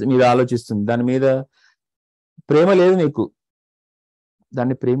 మీరు ఆలోచిస్తుంది దాని మీద ప్రేమ లేదు మీకు,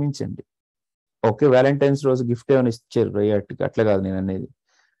 దాన్ని ప్రేమించండి. ఓకే, వ్యాలంటైన్స్ రోజు గిఫ్ట్ ఏమైనా ఇచ్చారు రైట్కి, అట్లా కాదు నేను అనేది.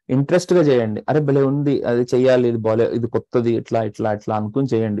 ఇంట్రెస్ట్ గా చేయండి. అరే భలే ఉంది, అది చెయ్యాలి, ఇది బాలే, ఇది కొత్తది, ఇట్లా అనుకుని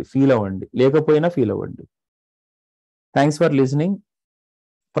చేయండి. ఫీల్ అవ్వండి, లేకపోయినా ఫీల్ అవ్వండి. Thanks for listening.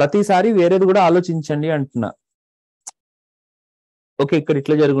 ప్రతిసారి వేరేది కూడా ఆలోచించండి అంటున్నా. ఓకే, ఇక్కడ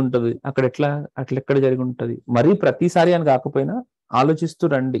ఇట్లా జరుగుంటది, అట్లా ఎక్కడ జరుగుంటది, మరీ ప్రతిసారి అని కాకపోయినా ఆలోచిస్తూ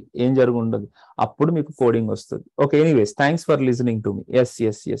రండి ఏం జరుగుండదు. అప్పుడు మీకు కోడింగ్ వస్తుంది. Okay, anyways, thanks for listening to me. Yes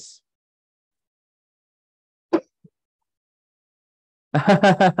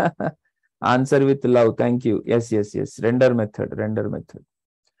answer with love. Thank you. Yes render method.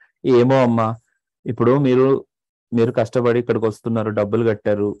 ఏమో అమ్మా, ఇప్పుడు మీరు కష్టపడి ఇక్కడికి వస్తున్నారు, డబ్బులు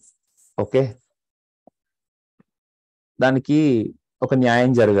కట్టారు. ఓకే, దానికి ఒక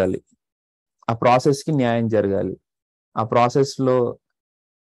న్యాయం జరగాలి. ఆ ప్రాసెస్ కి న్యాయం జరగాలి. ఆ ప్రాసెస్ లో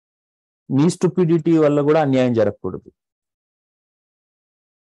మీ స్టూపిడిటీ వల్ల కూడా అన్యాయం జరగకూడదు.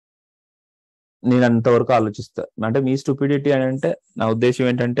 నేను అంతవరకు ఆలోచిస్తా. అంటే మీ స్టూపిడిటీ అని అంటే నా ఉద్దేశం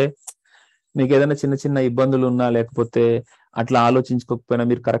ఏంటంటే, మీకు ఏదైనా చిన్న ఇబ్బందులు ఉన్నా, లేకపోతే అట్లా ఆలోచించుకోకపోయినా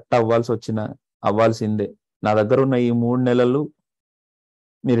మీరు కరెక్ట్ అవ్వాల్సిందే. నా దగ్గర ఉన్న ఈ 3 నెలలు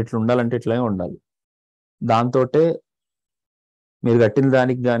మీరు ఇట్లా ఉండాలంటే ఇట్లానే ఉండాలి. దాంతోటే మీరు కట్టిన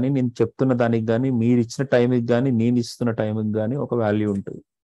దానికి కానీ, నేను చెప్తున్న దానికి కానీ, మీరు ఇచ్చిన టైంకి కానీ, నేను ఇస్తున్న టైంకి కానీ ఒక వాల్యూ ఉంటుంది.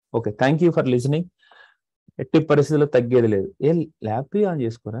 Okay, thank you for listening. ఎట్టి పరిస్థితుల్లో తగ్గేది లేదు. ల్యాప్ ఆన్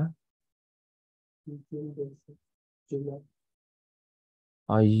చేసుకోరా.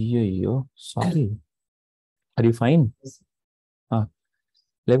 అయ్యో సారీ. అది ఫైన్.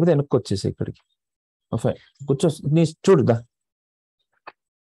 లేకపోతే వెనక్కి వచ్చేసి ఇక్కడికి. ఫైన్, కూర్చో. నీ చూడుదా,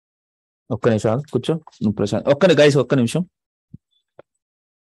 ఒక్క నిమిషం కూర్చో. ప్రశాంత్, ఒక్క నిమిషం.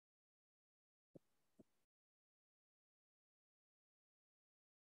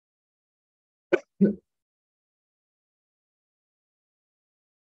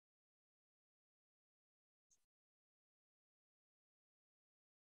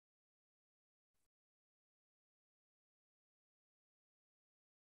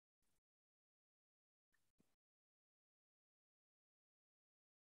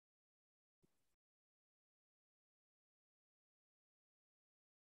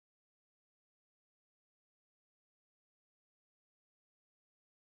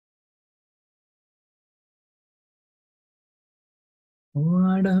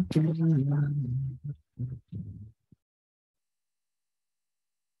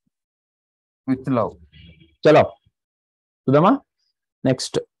 With love. చలో చూద్దామా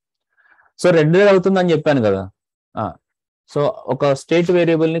నెక్స్ట్. సో రెండేది అవుతుందని చెప్పాను కదా. సో ఒక స్టేట్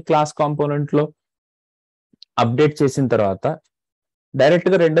వేరియబుల్ ని క్లాస్ కాంపోనెంట్ లో అప్డేట్ చేసిన తర్వాత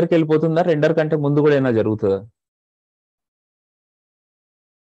డైరెక్ట్ గా రెండర్కి వెళ్ళిపోతుందా, రెండర్ కంటే ముందు కూడా ఏమైనా జరుగుతుందా?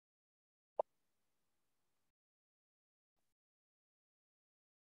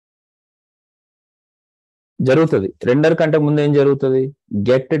 జరుగుతుంది. రెండర్ కంటే ముందు ఏం జరుగుతుంది?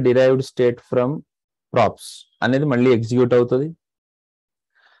 Get derived state from props అనేది మళ్ళీ ఎగ్జిక్యూట్ అవుతుంది.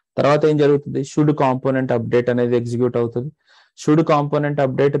 తర్వాత ఏం జరుగుతుంది? షుడ్ కాంపోనెంట్ అప్డేట్ అనేది ఎగ్జిక్యూట్ అవుతుంది. Should component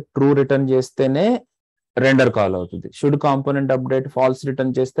update true return చేస్తేనే రెండర్ కాల్ అవుతుంది. Should component update false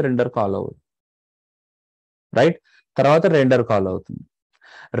return చేస్తే రెండర్ కాల్ అవుతుంది. రైట్. తర్వాత రెండర్ కాల్ అవుతుంది.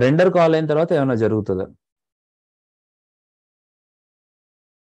 రెండర్ కాల్ అయిన తర్వాత ఏమైనా జరుగుతుందా?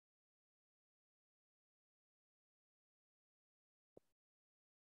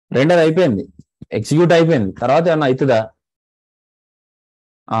 రెండర్ అయిపోయింది, ఎగ్జిక్యూట్ అయిపోయింది, తర్వాత ఏమన్నా అవుతుందా?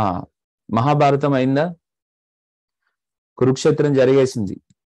 మహాభారతం అయిందా? కురుక్షేత్రం జరిగేసింది,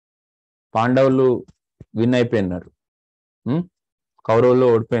 పాండవులు విన్ అయిపోయినారు, కౌరవులు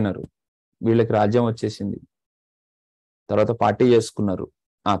ఓడిపోయినారు, వీళ్ళకి రాజ్యం వచ్చేసింది, తర్వాత పార్టీ చేసుకున్నారు.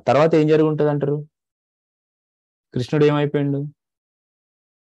 తర్వాత ఏం జరిగి ఉంటుంది అంటారు? కృష్ణుడు ఏమైపోయిండు?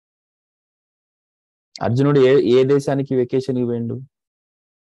 అర్జునుడు ఏ దేశానికి వెకేషన్కి పోయిండు?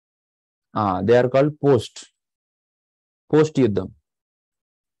 దే ఆర్ కాల్డ్ పోస్ట్ యుద్ధం.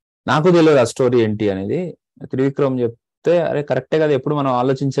 నాకు తెలియదు ఆ స్టోరీ ఏంటి అనేది. త్రివిక్రమ్ చెప్తే అరే కరెక్టే కదా, ఎప్పుడు మనం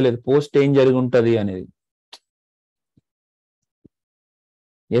ఆలోచించలేదు పోస్ట్ ఏం జరిగి ఉంటది అనేది.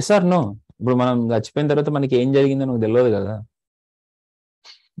 Yes are no? ఇప్పుడు మనం చచ్చిపోయిన తర్వాత మనకి ఏం జరిగిందో నాకు తెలియదు కదా.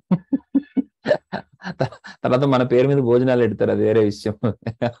 తర్వాత మన పేరు మీద భోజనాలు పెడతారు, అది వేరే విషయం.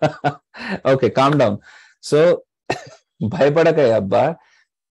 Okay, calm down. సో భయపడక అబ్బా,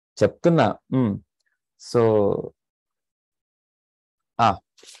 చెప్తున్నా. So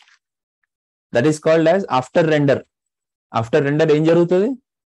that is called as after render. After render ఏం జరుగుతుంది?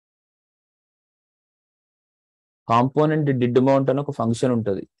 కాంపోనెంట్ డిడ్ మౌంట్ అని ఒక ఫంక్షన్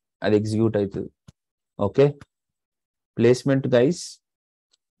ఉంటుంది, అది ఎగ్జిక్యూట్ అవుతుంది. ఓకే, ప్లేస్మెంట్ గైస్,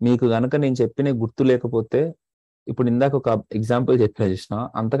 మీకు గనక నేను చెప్పిన గుర్తు లేకపోతే ఇప్పుడు ఇందాక ఒక ఎగ్జాంపుల్ చెప్పిన చూసిన,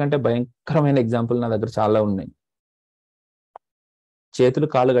 అంతకంటే భయంకరమైన ఎగ్జాంపుల్ నా దగ్గర చాలా ఉన్నాయి. చేతులు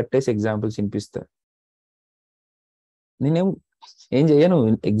కాళ్ళు కట్టేసి ఎగ్జాంపుల్స్ వినిపిస్తా. ఏం చెయ్యను,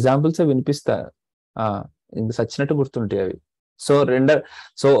 ఎగ్జాంపుల్స్ వినిపిస్తా. ఇంక సచ్చినట్టు గుర్తుంటాయి అవి.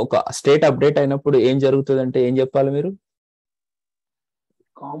 సో ఒక స్టేట్ అప్డేట్ అయినప్పుడు ఏం జరుగుతుంది అంటే ఏం చెప్పాలి మీరు?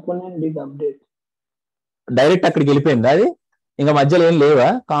 Component did update. డైరెక్ట్ అక్కడికి వెళ్ళిపోయిందా అది? ఇంకా మధ్యలో ఏం లేవా?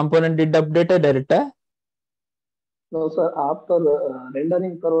 Component did update డైరెక్టా? No sir, after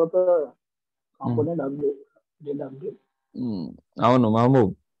rendering తర్వాత కాంపోనెంట్ అప్డేట్ డిడ్ అప్డేట్. అవును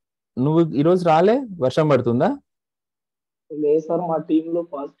మహబూబ్, నువ్వు ఈరోజు రాలే, వర్షం పడుతుందా? లేదు సార్, మా టీంలో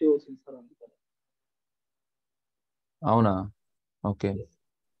పాజిటివ్ వచ్చింది సార్, అందుకని. అవునా? Okay,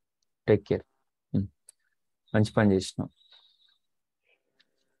 take care. మంచి పని చేసినావు.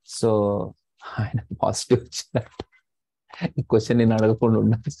 సో ఆయన పాజిటివ్ వచ్చిందంట, ఈ క్వశ్చన్ నేను అడగకుండా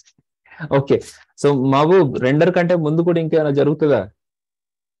ఉండాలి. ఓకే, సో మహబూబ్, రెండర్ కంటే ముందు కూడా ఇంకేమైనా జరుగుతుందా?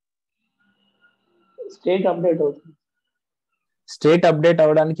 స్టేట్ అప్డేట్ అవుతుంది. స్టేట్ అప్డేట్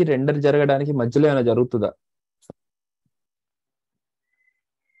అవడానికి రెండర్ జరగడానికి మధ్యలో ఏమైనా జరుగుతుందా?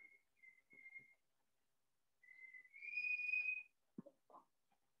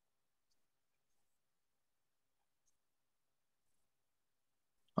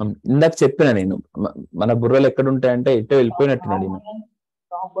 ఇందాక చెప్పిన నేను, మన బుర్రలు ఎక్కడుంటాయంటే ఎట్టో వెళ్ళిపోయినట్టున్నాడు ఈయన.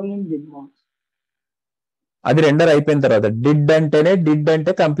 Component did mount. అది రెండర్ అయిపోయిన తర్వాత డిడ్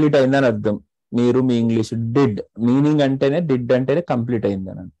అంటే కంప్లీట్ అయిందని అర్థం. మీరు మీ ఇంగ్లీష్ డిడ్ మీనింగ్ అంటేనే డిడ్ అంటేనే కంప్లీట్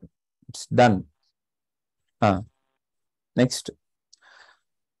అయిందని అర్థం. It's done. Next,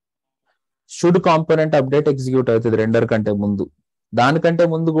 should component update execute అవుతుంది రెండర్ కంటే ముందు. దానికంటే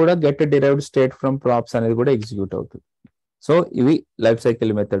ముందు కూడా get derived state from props అనేది కూడా ఎగ్జిక్యూట్ అవుతుంది. సో ఇవి లైఫ్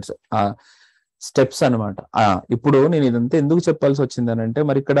సైకిల్ మెథడ్స్, స్టెప్స్ అనమాట. ఇప్పుడు నేను ఇదంతా ఎందుకు చెప్పాల్సి వచ్చిందనంటే,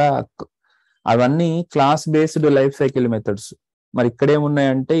 మరి ఇక్కడ అవన్నీ class based life cycle methods. మరి ఇక్కడ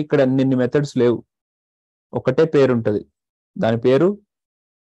ఏమున్నాయంటే, ఇక్కడ అన్ని మెథడ్స్ లేవు, ఒకటే పేరు ఉంటుంది, దాని పేరు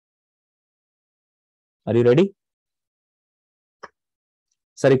ఆర్ యు రెడీ?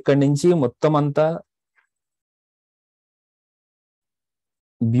 సరే, ఇక్కడి నుంచి మొత్తం అంతా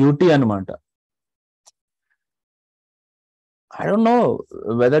బ్యూటీ అనమాట. I don't know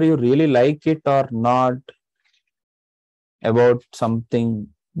whether you really like it or not about something,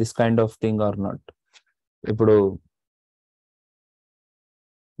 this kind of thing or not. ఇప్పుడు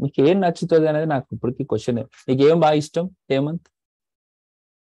మీకు ఏం నచ్చుతుంది అనేది నాకు ఇప్పటికీ క్వశ్చన్. మీకు ఏం బాగా ఇష్టం హేమంత్?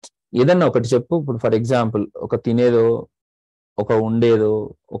 ఏదన్నా ఒకటి చెప్పు. ఇప్పుడు ఫర్ ఎగ్జాంపుల్ ఒక తినేదో, ఒక ఉండేదో,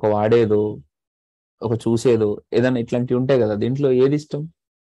 ఒక వాడేదో, ఒక చూసేదో, ఏదన్నా ఇట్లాంటివి ఉంటాయి కదా, దీంట్లో ఏది ఇష్టం?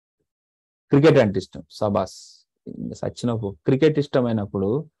 క్రికెట్ అంటే ఇష్టం. సబాస్, సచ్చినప్పుడు క్రికెట్ ఇష్టమైనప్పుడు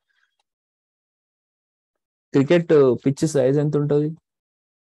క్రికెట్ పిచ్ సైజ్ ఎంత ఉంటుంది?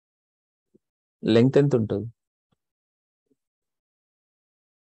 లెంగ్త్ ఎంత ఉంటుంది?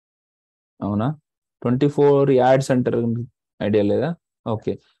 అవునా? 24 yards అంటారు, ఐడియా లేదా?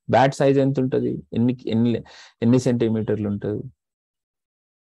 ఓకే. బ్యాట్ సైజ్ ఎంత ఉంటుంది? ఎన్ని ఎన్ని ఎన్ని సెంటీమీటర్లు ఉంటుంది?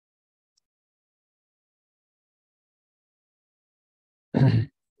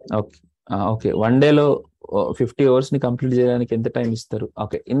 ఓకే. ఓకే, 1 డేలో 50 hours ని కంప్లీట్ చేయడానికి ఎంత టైం ఇస్తారు?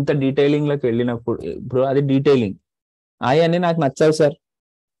 ఓకే, ఇంత డీటెయిలింగ్ లోకి వెళ్ళినప్పుడు ఇప్పుడు అది డీటెయిలింగ్ అని నాకు నచ్చాలి సార్.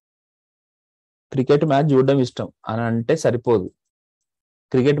 క్రికెట్ మ్యాచ్ చూడడం ఇష్టం అని అంటే సరిపోదు.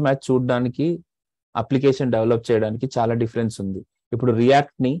 క్రికెట్ మ్యాచ్ చూడడానికి, అప్లికేషన్ డెవలప్ చేయడానికి చాలా డిఫరెన్స్ ఉంది. ఇప్పుడు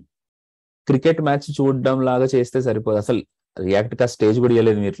రియాక్ట్ ని క్రికెట్ మ్యాచ్ చూడడం లాగా చేస్తే సరిపోదు. అసలు రియాక్ట్ కా స్టేజ్ కూడా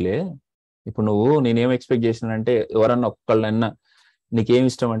ఇవ్వలేదు మీరులే. ఇప్పుడు నేనేం ఎక్స్పెక్ట్ చేసినానంటే ఎవరన్నా ఒక్కళ్ళన్నా నీకేం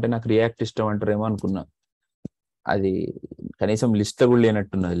ఇష్టం అంటే నాకు రియాక్ట్ ఇష్టం అంటారేమో అనుకున్నా. అది కనీసం లిస్ట్ కూడా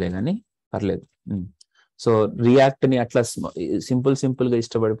లేనట్టున్నదిలే, కానీ పర్లేదు. సో రియాక్ట్ ని అట్లా సింపుల్ గా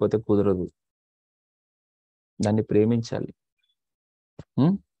ఇష్టపడిపోతే కుదరదు, దాన్ని ప్రేమించాలి.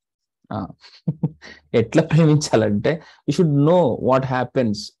 ఎట్లా ప్రేమించాలంటే you should know what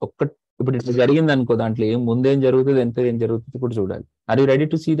happens. ఇప్పుడు ఇట్లా జరిగింది అనుకో, దాంట్లో ముందేం జరుగుతుంది, ఎంత ఏం జరుగుతుంది ఇప్పుడు చూడాలి. Are you ready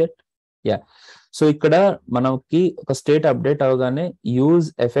to see that? Yeah. So ఇక్కడ మనకి ఒక స్టేట్ అప్డేట్ అవగానే యూజ్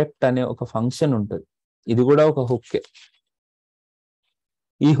ఎఫెక్ట్ అనే ఒక ఫంక్షన్ ఉంటుంది. ఇది కూడా ఒక హుక్.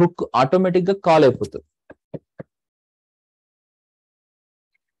 ఈ హుక్ ఆటోమేటిక్ గా కాల్ అయిపోతుంది.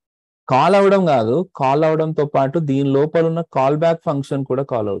 కాల్ అవడం కాదు, కాల్ అవడంతో పాటు దీని లోపల ఉన్న కాల్ బ్యాక్ ఫంక్షన్ కూడా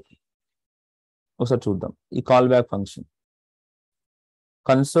కాల్ అవుతుంది. ఒకసారి చూద్దాం ఈ call back function.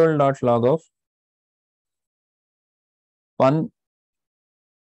 console.log of one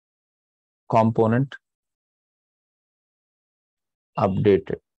component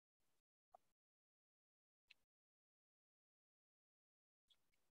updated.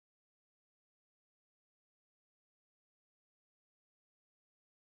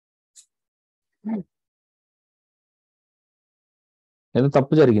 ఏదో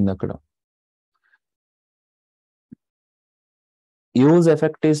తప్పు జరిగింది అక్కడ. Use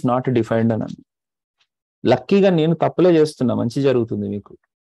effect is not defined అని. లక్కీగా నేను తప్పులే చేస్తున్నా, మంచి జరుగుతుంది మీకు.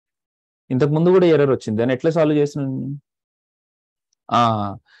 ఇంతకు ముందు కూడా ఎర్రర్ వచ్చింది, దాన్ని ఎట్లా సాల్వ్ చేస్తున్నాను?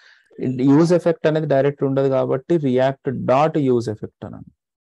 యూజ్ ఎఫెక్ట్ అనేది డైరెక్ట్ ఉండదు కాబట్టి రియాక్ట్ డాట్ యూజ్ ఎఫెక్ట్ అన్నాను.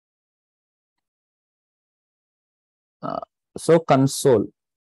 సో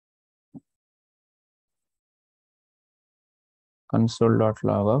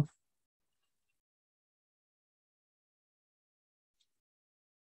console.log of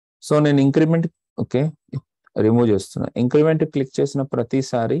సో నేను ఇంక్రిమెంట్ ఓకే రిమూవ్ చేస్తున్నా. ఇంక్రిమెంట్ క్లిక్ చేసిన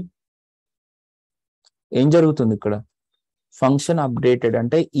ప్రతిసారి ఏం జరుగుతుంది ఇక్కడ? ఫంక్షన్ అప్డేటెడ్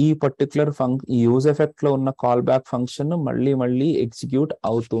అంటే ఈ పర్టికులర్ యూజ్ ఎఫెక్ట్ లో ఉన్న కాల్ బ్యాక్ ఫంక్షన్ మళ్ళీ ఎగ్జిక్యూట్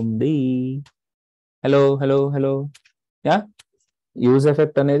అవుతుంది. Hello hello hello yeah, use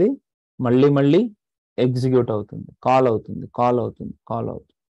effect అనేది మళ్ళీ ఎగ్జిక్యూట్ అవుతుంది, కాల్ అవుతుంది.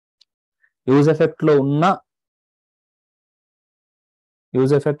 యూజ్ ఎఫెక్ట్ లో ఉన్న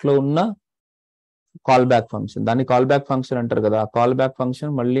కాల్ బ్యాక్ ఫంక్షన్, దాన్ని కాల్ బ్యాక్ ఫంక్షన్ అంటారు కదా. ఆ కాల్ బ్యాక్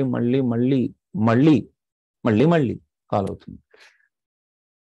ఫంక్షన్ మళ్ళీ కాల్ అవుతుంది.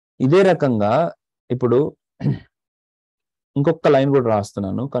 ఇదే రకంగా ఇప్పుడు ఇంకొక లైన్ కూడా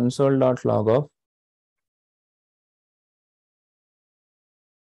రాస్తున్నాను. console.log of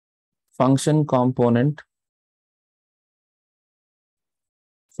function component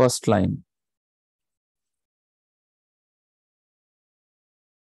first line.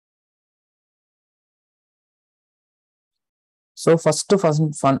 So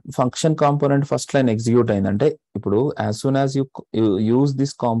function component first line execute అయిందంటే ఇప్పుడు as soon as you use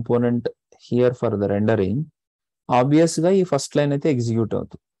this component here for the rendering, obvious గా ఈ ఫస్ట్ లైన్ అయితే ఎగ్జిక్యూట్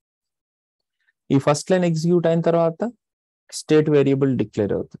అవుతుంది. ఈ ఫస్ట్ లైన్ ఎగ్జిక్యూట్ అయిన తర్వాత స్టేట్ వేరియబుల్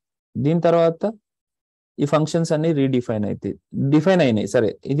డిక్లేర్ అవుతుంది. దీని తర్వాత ఈ ఫంక్షన్స్ అన్ని డిఫైన్ అయినాయి.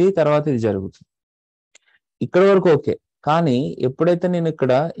 సరే, ఇది తర్వాత ఇది జరుగుతుంది. ఇక్కడ వరకు ఓకే. కానీ ఎప్పుడైతే నేను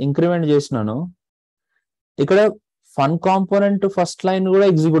ఇక్కడ ఇంక్రిమెంట్ చేసినానో ఇక్కడ ఫన్ కాంపోనెంట్ ఫస్ట్ లైన్ కూడా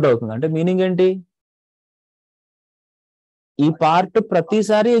ఎగ్జిక్యూట్ అవుతుంది. అంటే మీనింగ్ ఏంటి? ఈ పార్ట్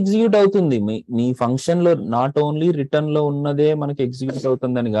ప్రతిసారి ఎగ్జిక్యూట్ అవుతుంది. మీ ఫంక్షన్ లో నాట్ ఓన్లీ రిటర్న్ లో ఉన్నదే మనకి ఎగ్జిక్యూట్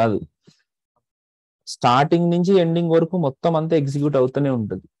అవుతుందని కాదు, స్టార్టింగ్ నుంచి ఎండింగ్ వరకు మొత్తం అంతా ఎగ్జిక్యూట్ అవుతూనే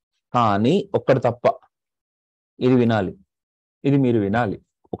ఉంటుంది. కానీ ఒక్కటి తప్ప, ఇది మీరు వినాలి.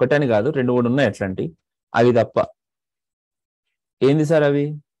 ఒకటని కాదు, 2-3 ఉన్నాయి అట్లాంటి. అవి తప్ప ఏంది సార్ అవి?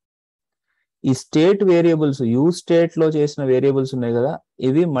 ఈ స్టేట్ వేరియబుల్స్, యూజ్ స్టేట్ లో చేసిన వేరియబుల్స్ ఉన్నాయి కదా,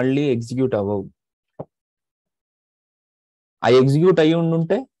 ఇవి మళ్ళీ ఎగ్జిక్యూట్ అవ్వవు. ఆ ఎగ్జిక్యూట్ అయ్యి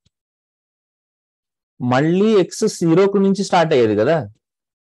ఉండుంటే మళ్ళీ ఎక్స్ 0 నుంచి స్టార్ట్ అయ్యేది కదా.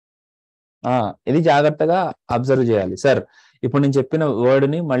 ఇది జాగ్రత్తగా అబ్జర్వ్ చేయాలి సార్. ఇప్పుడు నేను చెప్పిన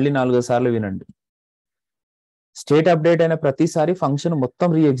వర్డ్ని మళ్ళీ 4 సార్లు వినండి. స్టేట్ అప్డేట్ అయిన ప్రతిసారి ఫంక్షన్ మొత్తం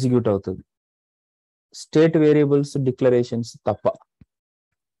రీఎగ్జిక్యూట్ అవుతుంది, స్టేట్ వేరియబుల్స్ డిక్లరేషన్స్ తప్ప.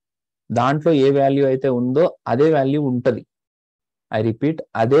 దాంట్లో ఏ వాల్యూ అయితే ఉందో అదే వాల్యూ ఉంటుంది. ఐ రిపీట్,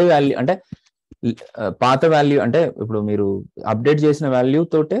 అదే వాల్యూ అంటే పాత వాల్యూ, అంటే ఇప్పుడు మీరు అప్డేట్ చేసిన వాల్యూ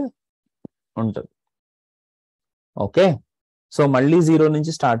తోటే ఉంటుంది. ఓకే, సో మళ్ళీ 0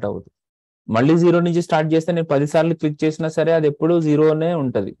 నుంచి స్టార్ట్ అవుతుంది. మళ్ళీ 0 నుంచి స్టార్ట్ చేస్తే నేను 10 సార్లు క్లిక్ చేసినా సరే అది ఎప్పుడు 0నే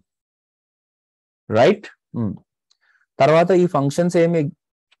ఉంటుంది. రైట్. తర్వాత ఈ ఫంక్షన్స్ ఏమి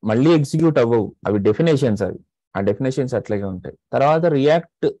మళ్ళీ ఎగ్జిక్యూట్ అవ్వవు, అవి డెఫినేషన్స్. ఆ డెఫినేషన్స్ అట్లాగే ఉంటాయి. తర్వాత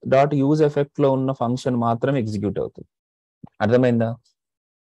రియాక్ట్ డాట్ యూజ్ ఎఫెక్ట్ లో ఉన్న ఫంక్షన్ మాత్రం ఎగ్జిక్యూట్ అవుతుంది. అర్థమైందా?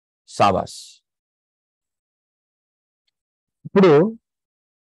 సాబాష్. ఇప్పుడు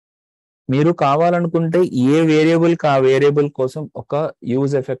మీరు కావాలనుకుంటే ఏ వేరియబుల్ ఆ వేరియబుల్ కోసం ఒక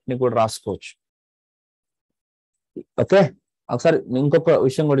యూజ్ ఎఫెక్ట్ ని కూడా రాసుకోవచ్చు. ఓకే, ఒకసారి ఇంకొక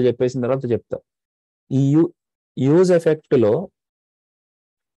విషయం కూడా చెప్పేసిన తర్వాత చెప్తా. ఈ యూజ్ ఎఫెక్ట్ లో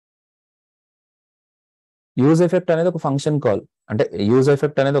యూజ్ ఎఫెక్ట్ అనేది ఒక ఫంక్షన్ కాల్, అంటే యూజ్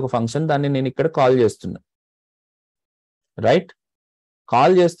ఎఫెక్ట్ అనేది ఒక ఫంక్షన్, దాన్ని నేను ఇక్కడ కాల్ చేస్తున్నా. రైట్,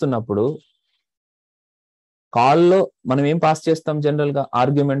 కాల్ చేస్తున్నప్పుడు కాల్లో మనం ఏం పాస్ చేస్తాం? జనరల్ గా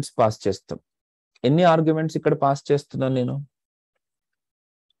ఆర్గ్యుమెంట్స్ పాస్ చేస్తాం. ఎన్ని ఆర్గ్యుమెంట్స్ ఇక్కడ పాస్ చేస్తున్నాను నేను?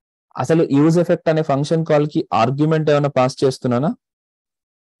 అసలు యూజ్ ఎఫెక్ట్ అనే ఫంక్షన్ కాల్ కి ఆర్గ్యుమెంట్ ఏమైనా పాస్ చేస్తున్నానా?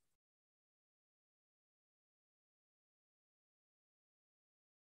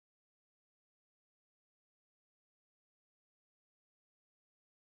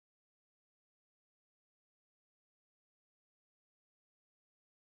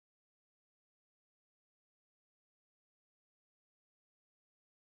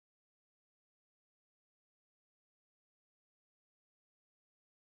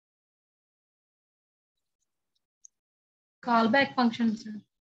 Call back function sir.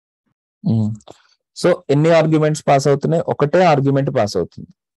 So ఎన్ని ఆర్గ్యుమెంట్స్ పాస్ అవుతున్నాయి? ఒకటే ఆర్గ్యుమెంట్ పాస్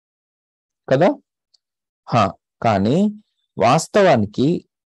అవుతుంది కదా. కానీ వాస్తవానికి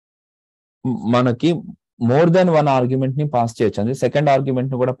మనకి మోర్ దెన్ 1 ఆర్గ్యుమెంట్ ని పాస్ చేయొచ్చు, అంటే సెకండ్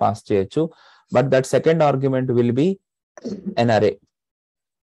ఆర్గ్యుమెంట్ ని కూడా పాస్ చేయొచ్చు. But that second argument will be ఎన్ అరే.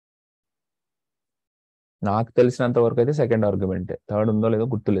 నాకు తెలిసినంత వరకు అయితే సెకండ్ ఆర్గ్యుమెంటే, థర్డ్ ఉందో లేదో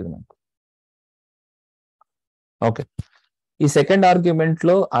గుర్తులేదు నాకు. ఓకే, ఈ సెకండ్ ఆర్గ్యుమెంట్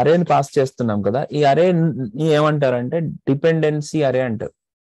లో అరేని పాస్ చేస్తున్నాం కదా, ఈ అరే ఏమంటారంటే డిపెండెన్సీ అరే అంటారు.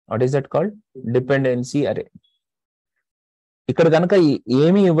 What is that called? Dependency అరే. ఇక్కడ కనుక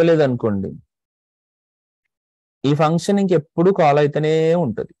ఏమీ ఇవ్వలేదు అనుకోండి, ఈ ఫంక్షన్ ఇంకెప్పుడు కాల్ అయితేనే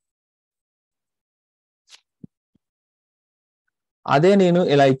ఉంటుంది. అదే నేను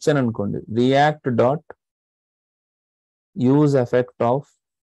ఇలా ఇచ్చాను అనుకోండి, react dot use effect of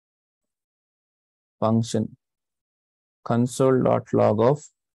function console.log of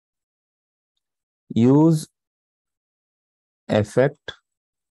use effect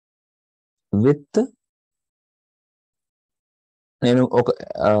with నేను ఒక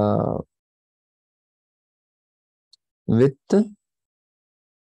with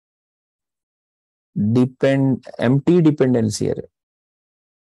empty dependency array.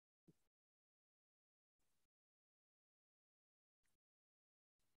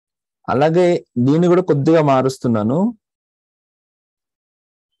 అలాగే దీన్ని కూడా కొద్దిగా మారుస్తున్నాను,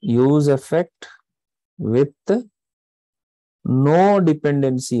 use effect with no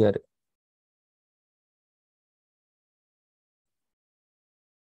dependency అరే.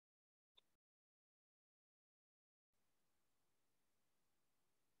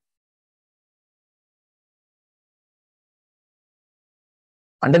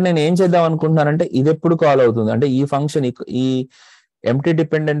 అంటే నేను ఏం చేద్దాం అనుకుంటున్నానంటే, ఇది ఎప్పుడు కాల్ అవుతుంది అంటే ఈ ఫంక్షన్, ఈ ఎంప్టీ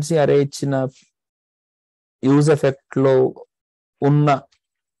డిపెండెన్సీ అరే ఇచ్చిన యూజ్ ఎఫెక్ట్ లో ఉన్న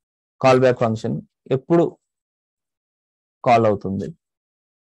కాల్ బ్యాక్ ఫంక్షన్ ఎప్పుడు కాల్ అవుతుంది,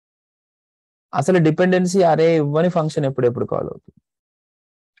 అసలు డిపెండెన్సీ అరే ఇవ్వని ఫంక్షన్ ఎప్పుడెప్పుడు కాల్ అవుతుంది.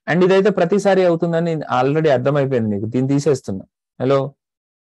 అండ్ ఇదైతే ప్రతిసారి అవుతుందని ఆల్రెడీ అర్థమైపోయింది మీకు, దీన్ని తీసేస్తున్నా. హలో,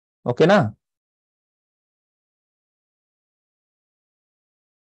 ఓకేనా?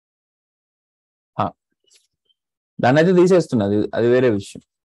 దాన్ని అయితే తీసేస్తున్నది, అది వేరే విషయం.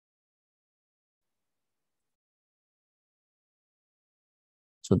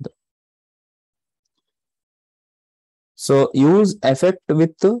 చూద్దాం. So use effect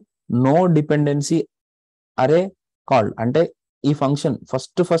with no dependency అరే కాల్డ్ అంటే ఈ ఫంక్షన్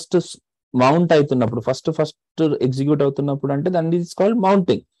ఫస్ట్ మౌంట్ అవుతున్నప్పుడు ఫస్ట్ ఎగ్జిక్యూట్ అవుతున్నప్పుడు అంటే దాన్ని ఇట్స్ కాల్డ్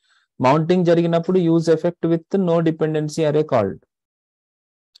మౌంటింగ్ జరిగినప్పుడు use effect with no dependency అరే called.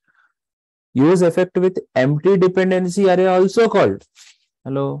 Use effect with empty dependency అరే ఆల్సో కాల్డ్.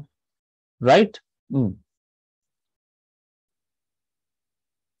 Hello right.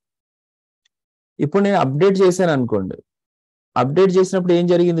 ఇప్పుడు నేను అప్డేట్ చేశాను అనుకోండి, అప్డేట్ చేసినప్పుడు ఏం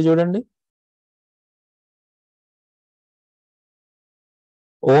జరిగింది చూడండి,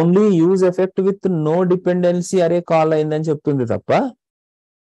 only use effect with no dependency అరే కాల్ అయిందని చెప్తుంది తప్ప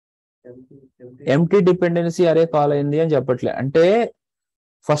ఎంప్టీ డిపెండెన్సీ అరే కాల్ అయింది అని చెప్పట్లే. అంటే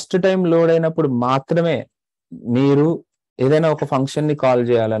ఫస్ట్ టైం లోడ్ అయినప్పుడు మాత్రమే మీరు ఏదైనా ఒక ఫంక్షన్ ని కాల్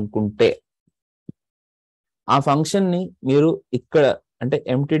చేయాలనుకుంటే ఆ ఫంక్షన్ ని మీరు ఇక్కడ అంటే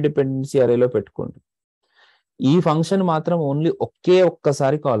ఎంప్టీ డిపెండెన్సీ అరేలో పెట్టుకోండి. ఈ ఫంక్షన్ మాత్రం ఓన్లీ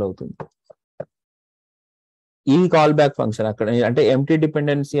ఒక్కసారి కాల్ అవుతుంది. ఈ కాల్ బ్యాక్ ఫంక్షన్ అక్కడ అంటే ఎంప్టీ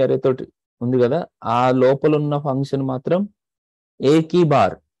డిపెండెన్సీ అరే తోటి ఉంది కదా, ఆ లోపల ఉన్న ఫంక్షన్ మాత్రం एक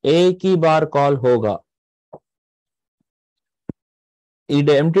ही बार కాల్ హోగా. ఈ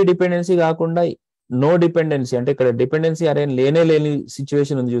ఎంప్టీ డిపెండెన్సీ కాకుండా నో డిపెండెన్సీ అంటే ఇక్కడ డిపెండెన్సీ అరే లేని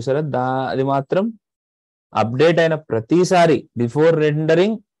సిచ్యువేషన్ ఉంది చూసారా, అది మాత్రం అప్డేట్ అయిన ప్రతిసారి before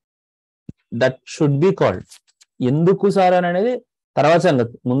rendering that should be called. ఎందుకు సార్ అని అనేది తర్వాత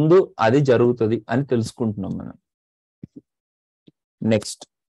సంగతి, ముందు అది జరుగుతుంది అని తెలుసుకుంటున్నాం మనం.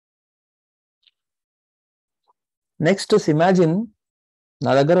 నెక్స్ట్ ఇమాజిన్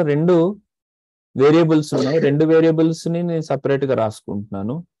నా దగ్గర 2 వేరియబుల్స్ ఉన్నాయి. 2 వేరియబుల్స్ ని నేను సపరేట్ గా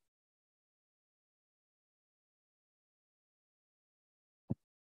రాసుకుంటున్నాను.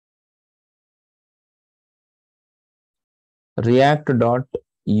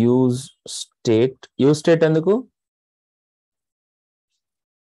 react.useState. useState ఎందుకు?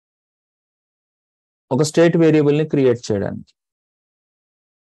 ఒక స్టేట్ వేరియబుల్ ని క్రియేట్ చేయడానికి.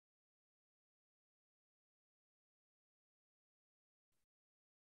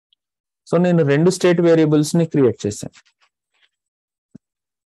 సో నేను 2 స్టేట్ వేరియబుల్స్ ని క్రియేట్ చేశాను.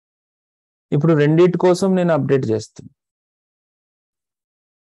 ఇప్పుడు రెండిటి కోసం నేను అప్డేట్ చేస్తాను.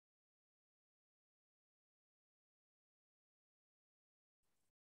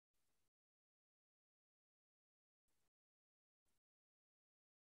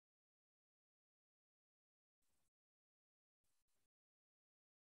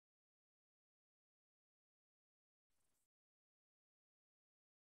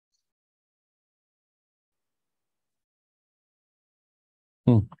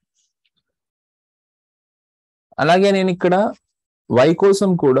 అలాగే నేను ఇక్కడ y కోసం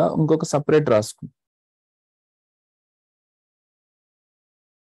కూడా ఇంకొక సపరేట్ రాసుకున్నాను.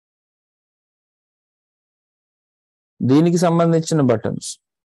 దీనికి సంబంధించిన బటన్స్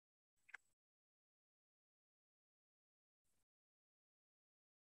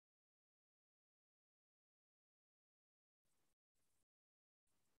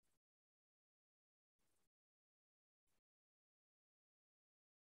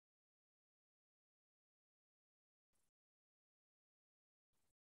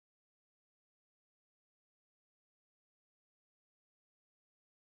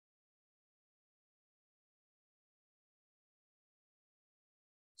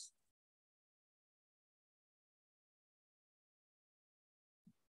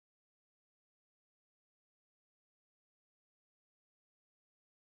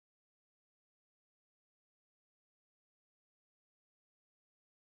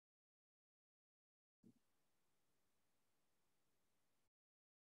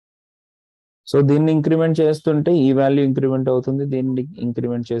సో దీన్ని ఇంక్రిమెంట్ చేస్తుంటే ఈ వాల్యూ ఇంక్రిమెంట్ అవుతుంది, దీన్ని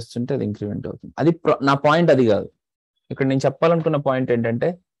ఇంక్రిమెంట్ చేస్తుంటే అది ఇంక్రిమెంట్ అవుతుంది. అది నా పాయింట్ అది కాదు. ఇక్కడ నేను చెప్పాలనుకున్న పాయింట్ ఏంటంటే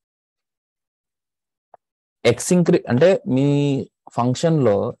అంటే మీ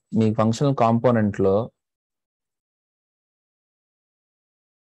ఫంక్షన్లో మీ ఫంక్షనల్ కాంపోనెంట్లో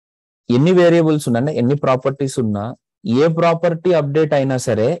ఎన్ని వేరియబుల్స్ ఉన్నా అంటే ఎన్ని ప్రాపర్టీస్ ఉన్నా ఏ ప్రాపర్టీ అప్డేట్ అయినా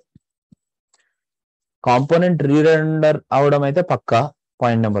సరే కాంపోనెంట్ రీరెండర్ అవడం అయితే పక్కా.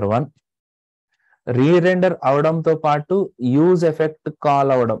 Point number 1. రీరెండర్ అవడంతో పాటు యూజ్ ఎఫెక్ట్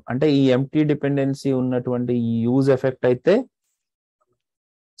కాల్ అవడం అంటే ఈ ఎంప్టీ డిపెండెన్సీ ఉన్నటువంటి యూజ్ ఎఫెక్ట్ అయితే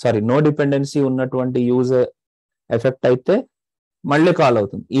నో డిపెండెన్సీ ఉన్నటువంటి యూజ్ ఎఫెక్ట్ అయితే మళ్ళీ కాల్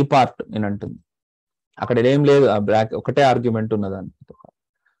అవుతుంది. ఈ పార్ట్ నేను అంటుంది అక్కడ ఏం లేదు, ఒకటే ఆర్గ్యుమెంట్ ఉన్నదాన్ని.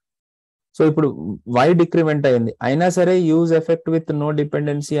 సో ఇప్పుడు y డిక్రిమెంట్ అయింది అయినా సరే use effect with no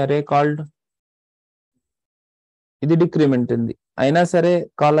dependency అరే కాల్డ్, ఇది డిక్రిమెంట్ ఉంది అయినా సరే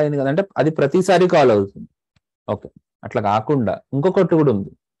కాల్ అయింది కదా, అంటే అది ప్రతిసారి కాల్ అవుతుంది. ఓకే, అట్లా కాకుండా ఇంకొకటి కూడా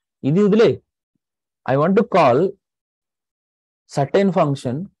ఉంది, ఇది వదిలే. I want to call certain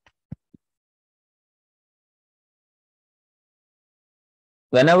function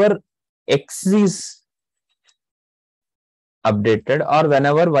whenever x is updated or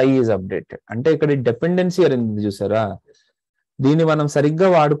whenever y is updated. అంటే ఇక్కడ డిపెండెన్సీ అనేది చూసారా, దీన్ని మనం సరిగ్గా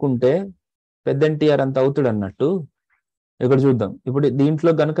వాడుకుంటే పెద్ద ఎన్టీఆర్ అంత అవుతాడు అన్నట్టు. ఇక్కడ చూద్దాం. ఇప్పుడు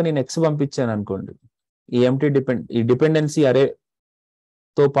దీంట్లో కనుక నేను ఎక్స్ పంపించాను అనుకోండి, ఈ డిపెండెన్సీ అరే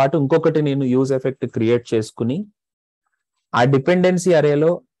తో పాటు ఇంకొకటి నేను యూజ్ ఎఫెక్ట్ క్రియేట్ చేసుకుని ఆ డిపెండెన్సీ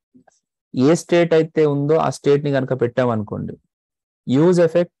అరేలో ఏ స్టేట్ అయితే ఉందో ఆ స్టేట్ ని కనుక పెట్టామనుకోండి, యూజ్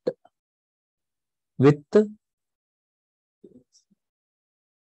ఎఫెక్ట్ విత్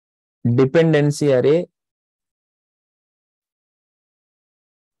డిపెండెన్సీ అరే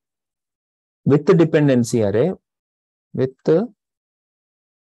విత్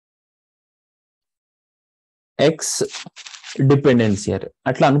ఎక్స్ డిపెండెన్సీ అరే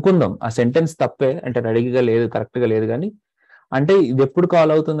అట్లా అనుకుందాం. ఆ సెంటెన్స్ తప్పే అంటే రెడీగా లేదు, కరెక్ట్ గా లేదు, కానీ అంటే ఇది ఎప్పుడు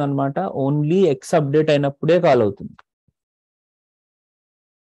కాల్ అవుతుంది అనమాట, ఓన్లీ ఎక్స్ అప్డేట్ అయినప్పుడే కాల్ అవుతుంది.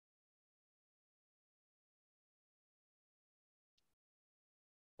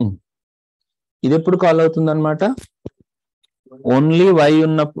 ఇది ఎప్పుడు కాల్ అవుతుంది అనమాట, ఓన్లీ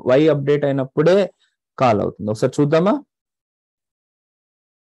వై అప్డేట్ అయినప్పుడే కాల్ అవుతుంది. ఒకసారి చూద్దామా.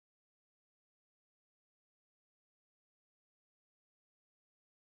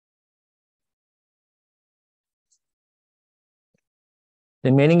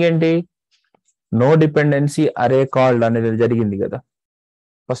 దీని మీనింగ్ ఏంటి, నో డిపెండెన్సీ అరే కాల్డ్ అనేది జరిగింది కదా.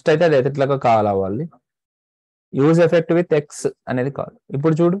 ఫస్ట్ అయితే అది ఎట్లాగా కాల్ అవ్వాలి, యూజ్ ఎఫెక్ట్ విత్ ఎక్స్ అనేది కాల్.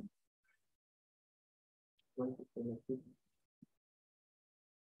 ఇప్పుడు చూడు,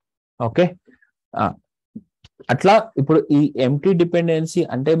 ఓకే అట్లా. ఇప్పుడు ఈ ఎంప్టీ డిపెండెన్సీ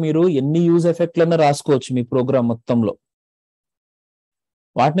అంటే మీరు ఎన్ని యూజ్ ఎఫెక్ట్లన్నా రాసుకోవచ్చు మీ ప్రోగ్రామ్ మొత్తంలో,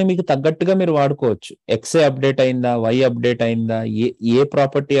 వాటిని మీకు తగ్గట్టుగా మీరు వాడుకోవచ్చు. ఎక్స్ అప్డేట్ అయిందా, వై అప్డేట్ అయిందా, ఏ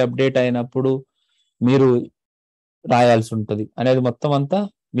ప్రాపర్టీ అప్డేట్ అయినప్పుడు మీరు రాయాల్సి ఉంటుంది అనేది మొత్తం అంతా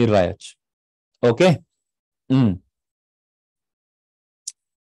మీరు రాయొచ్చు. ఓకే,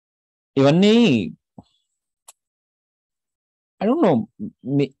 ఇవన్నీ ఐ డోంట్ నో,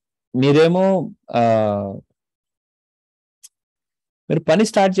 మీరేమో మీరు పని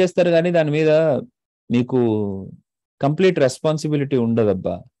స్టార్ట్ చేస్తారు కానీ దాని మీద మీకు కంప్లీట్ రెస్పాన్సిబిలిటీ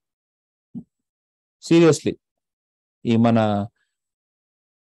ఉండదబ్బా. సీరియస్లీ, ఈ మన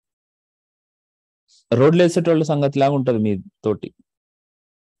రోడ్లు వేసేటోళ్ళ సంగతి లాగా ఉంటుంది మీ తోటి.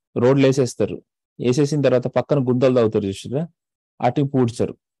 రోడ్లు వేసేస్తారు, వేసేసిన తర్వాత పక్కన గుంతలు తవ్వుతారు చూసారా, అటు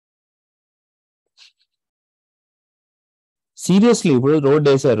పూడ్చారు. సీరియస్లీ, ఇప్పుడు రోడ్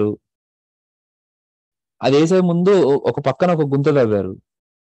వేసారు, అది వేసే ముందు ఒక పక్కన ఒక గుంత తవ్వారు,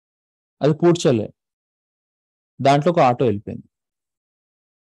 అది పూడ్చలే, దాంట్లో ఒక ఆటో వెళ్ళిపోయింది.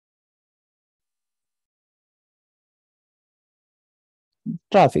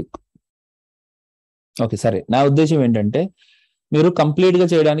 ట్రాఫిక్. ఓకే సరే, నా ఉద్దేశం ఏంటంటే మీరు కంప్లీట్ గా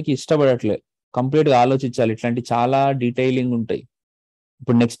చేయడానికి ఇష్టపడట్లే, కంప్లీట్ గా ఆలోచించాలి. ఇట్లాంటి చాలా డీటెయిలింగ్ ఉంటాయి.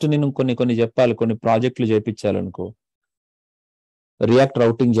 ఇప్పుడు నెక్స్ట్ నేను కొన్ని చెప్పాలి, కొన్ని ప్రాజెక్టులు చేపించాలనుకో, రియాక్ట్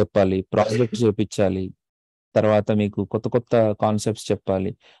రౌటింగ్ చెప్పాలి, ప్రాజెక్ట్ చేపించాలి, తర్వాత మీకు కొత్త కొత్త కాన్సెప్ట్స్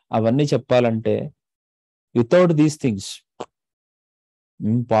చెప్పాలి. అవన్నీ చెప్పాలంటే వితౌట్ దీస్ థింగ్స్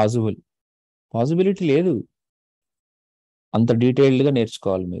పాసిబిలిటీ లేదు. అంత డీటెయిల్డ్ గా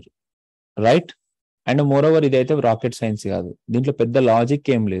నేర్చుకోవాలి మీరు, రైట్? అండ్ మోర్ ఓవర్ ఇదైతే రాకెట్ సైన్స్ కాదు, దీంట్లో పెద్ద లాజిక్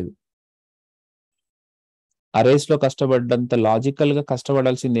ఏం లేదు. అరేస్ లో కష్టపడ్డంత లాజికల్ గా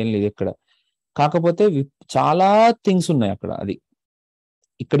కష్టపడాల్సింది ఏం లేదు ఇక్కడ. కాకపోతే చాలా థింగ్స్ ఉన్నాయి అక్కడ. అది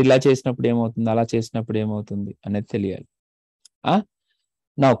ఇక్కడ ఇలా చేసినప్పుడు ఏమవుతుంది, అలా చేసినప్పుడు ఏమవుతుంది అనేది తెలియాలి.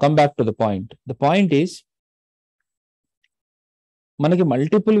 Now come back to the point. The point is, మనకి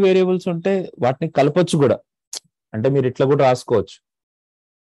మల్టిపుల్ వేరియబుల్స్ ఉంటే వాటిని కలపొచ్చు కూడా. అంటే మీరు ఇట్లా కూడా రాసుకోవచ్చు.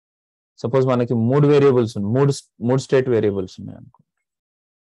 సపోజ్ మనకి 3 వేరియబుల్స్ ఉన్నాయి, 3 స్టేట్ వేరియబుల్స్ ఉన్నాయి అనుకో.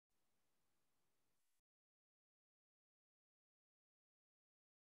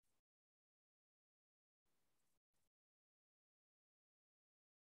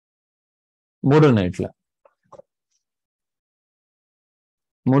 మూడు ఉన్నాయి, ఇట్లా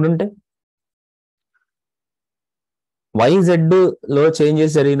 3 ఉంటే YZ లో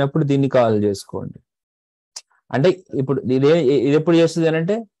చేంజెస్ జరిగినప్పుడు దీన్ని కాల్ చేసుకోండి. అంటే ఇప్పుడు ఇది ఎప్పుడు చేస్తుంది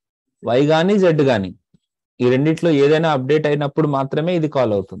అంటే Y కానీ Z కానీ ఈ రెండిట్లో ఏదైనా అప్డేట్ అయినప్పుడు మాత్రమే ఇది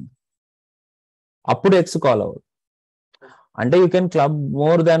కాల్ అవుతుంది, అప్పుడు X కాల్ అవుతుంది. అంటే you can club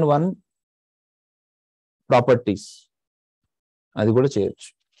more than 1 properties, అది కూడా చేయొచ్చు.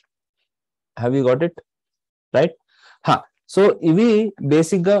 Have you got it, right? So ఇవి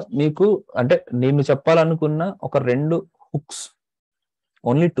బేసిక్ గా మీకు, అంటే నేను చెప్పాలనుకున్న ఒక 2 హుక్స్,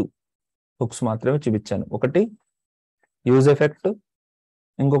 ఓన్లీ 2 హుక్స్ మాత్రమే చూపించాను. ఒకటి useEffect,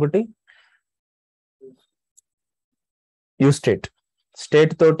 ఇంకొకటి useState.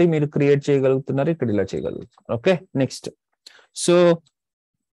 స్టేట్ తోటి మీరు క్రియేట్ చేయగలుగుతున్నారు, ఇక్కడ ఇలా చేయగలుగుతున్నారు. Okay, next. సో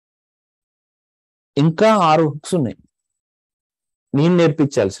ఇంకా 6 హుక్స్ ఉన్నాయి నేను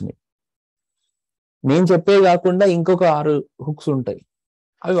నేర్పించాల్సినవి. నేను చెప్పే కాకుండా ఇంకొక 6 హుక్స్ ఉంటాయి,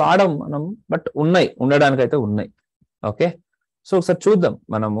 అవి వాడం మనం, బట్ ఉన్నాయి, ఉండడానికైతే ఉన్నాయి. ఓకే, సో ఒకసారి చూద్దాం,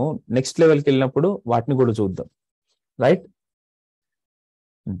 మనము నెక్స్ట్ లెవెల్కి వెళ్ళినప్పుడు వాటిని కూడా చూద్దాం. రైట్,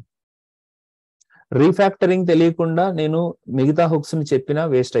 రీఫ్యాక్టరింగ్ తెలియకుండా నేను మిగతా హుక్స్ ని చెప్పినా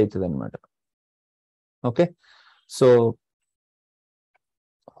వేస్ట్ అవుతుంది అనమాట. Okay, so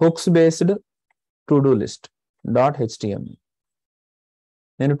hooks based to do list .html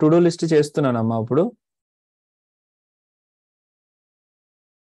నేను టు డూ లిస్ట్ చేస్తున్నానమ్మా ఇప్పుడు.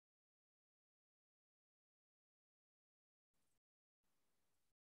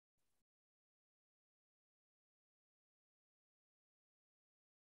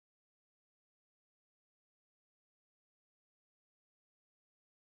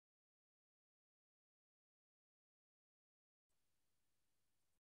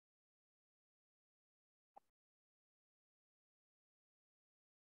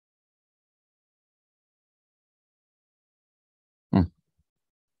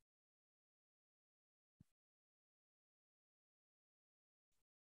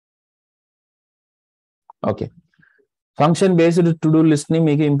 Okay, function based to do list ని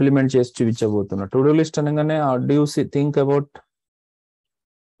మీకు ఇంప్లిమెంట్ చేసి చూపించబోతున్నా. టు డూ లిస్ట్ అనగానే డూ యూ థింక్ అబౌట్,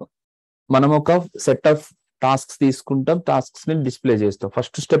 మనం ఒక సెట్ ఆఫ్ టాస్క్స్ తీసుకుంటాం, టాస్క్స్ ని డిస్ప్లే చేస్తాం.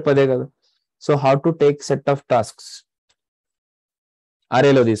 ఫస్ట్ స్టెప్ అదే కదా. So how to take set of tasks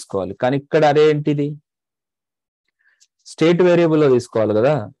అరేలో తీసుకోవాలి, కానీ ఇక్కడ అరే ఏంటిది, స్టేట్ వేరియబుల్ లో తీసుకోవాలి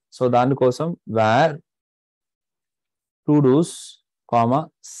కదా. సో దానికోసం wear to dos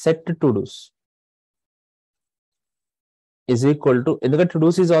set to dos is equal to, ఎందుకంటే to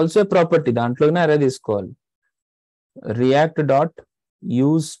do's is also a property, దాంట్లోనే అరే తీసుకోవాలి. react dot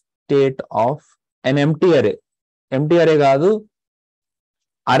use state of an empty array. empty array కాదు,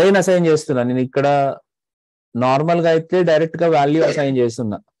 అరేని అసైన్ చేస్తున్నా నేను ఇక్కడ. నార్మల్ గా అయితే డైరెక్ట్ గా వాల్యూ అసైన్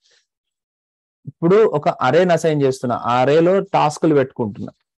చేస్తున్నా, ఇప్పుడు ఒక అరేని అసైన్ చేస్తున్నా. ఆ అరేలో టాస్కులు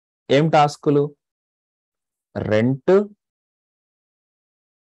పెట్టుకుంటున్నా. ఏం టాస్కులు, rent,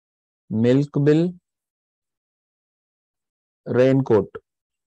 milk bill, rain coat.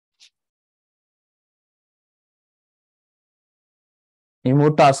 ఈ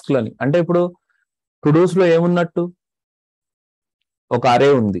 3 టాస్క్లని, అంటే ఇప్పుడు టు డూస్ లో ఏమున్నట్టు, ఒక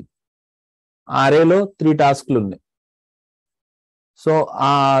అరే ఉంది, ఆ అరేలో 3 టాస్క్లు ఉన్నాయి. సో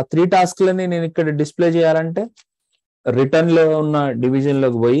ఆ 3 టాస్క్లని నేను ఇక్కడ డిస్ప్లే చేయాలంటే రిటర్న్ లో ఉన్న డివిజన్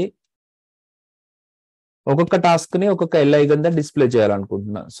లోకి పోయి ఒక్కొక్క టాస్క్ ని ఒక్కొక్క LI కింద డిస్ప్లే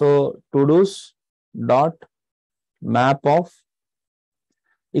చేయాలనుకుంటున్నా. So to dos dot map of,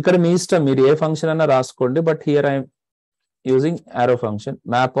 ఇక్కడ మీ ఇష్టం, మీరు ఏ ఫంక్షన్ అన్నా రాసుకోండి, but here I'm using arrow function.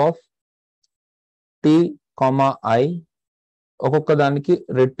 Map of t, i, ఒక్కొక్క దానికి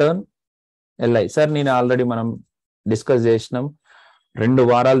రిటర్న్ LI. సార్ నేను ఆల్రెడీ మనం డిస్కస్ చేసినాం, 2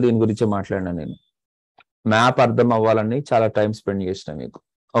 వారాలు దీని గురించి మాట్లాడినా నేను. మ్యాప్ అర్థం అవ్వాలని చాలా టైం స్పెండ్ చేసిన మీకు.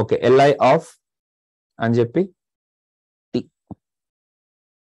 ఓకే, LI ఆఫ్ అని చెప్పి t.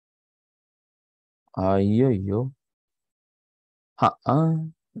 అయ్యో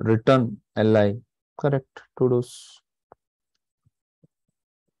return LI, correct, to dos.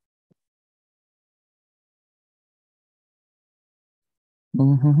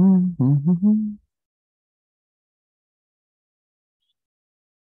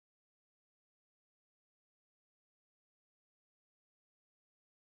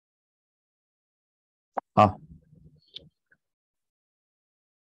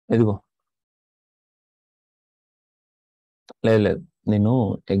 ఇదిగో, లేదు నేను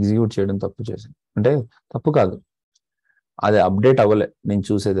ఎగ్జిక్యూట్ చేయడం తప్పు చేశాను. అంటే తప్పు కాదు, అది అప్డేట్ అవ్వలే నేను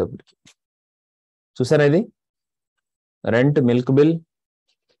చూసేటప్పటికి. చూసారా, ఇది rent, milk bill,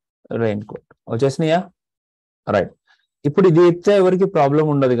 rain coat వచ్చేసినాయా? Right, ఇప్పుడు ఇది ఇస్తే ఎవరికి ప్రాబ్లం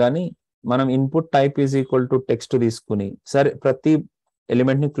ఉండదు, కానీ మనం input type is equal to text తీసుకుని, సరే ప్రతి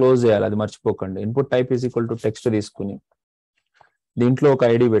ఎలిమెంట్ ని క్లోజ్ చేయాలి, అది మర్చిపోకండి. Input type is equal to text తీసుకుని దీంట్లో ఒక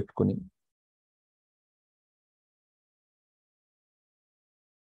ఐడి పెట్టుకుని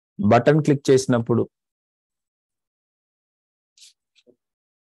బటన్ క్లిక్ చేసినప్పుడు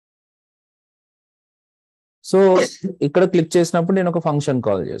సో ఇక్కడ క్లిక్ చేసినప్పుడు నేను ఒక ఫంక్షన్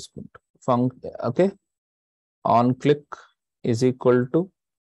కాల్ చేసుకుంటా. Okay, on click is equal to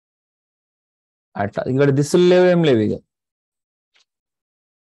అట్లా, ఇక్కడ దిశలు లేవు, ఏం లేవు, ఇక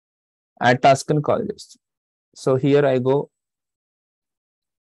యాడ్ టాస్క్ ని కాల్ చేస్తాను. So here I go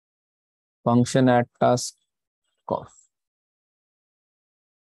function add task of.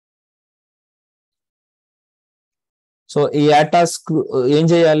 So ఈ యాడ్ టాస్క్ ఏం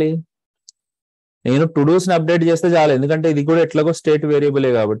చేయాలి? నేను టు డూస్ ని అప్డేట్ చేస్తే చాలు, ఎందుకంటే ఇది కూడా ఎట్లాగో స్టేట్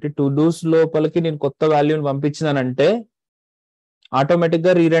వేరియబులే కాబట్టి టు డూస్ లోపలికి నేను కొత్త వాల్యూని పంపించినానంటే ఆటోమేటిక్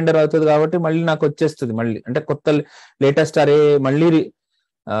గా రీరెండర్ అవుతుంది కాబట్టి మళ్ళీ నాకు వచ్చేస్తుంది. మళ్ళీ అంటే కొత్త లేటెస్ట్ అరే, మళ్ళీ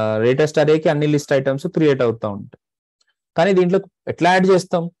లేటెస్ట్ అరేకి అన్ని లిస్ట్ ఐటమ్స్ క్రియేట్ అవుతూ ఉంటాయి. కానీ దీంట్లో ఎట్లా యాడ్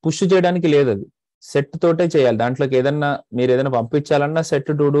చేస్తాం? పుష్ చేయడానికి లేదు, అది సెట్ తోటే చేయాలి. దాంట్లోకి మీరు ఏదైనా పంపించాలన్నా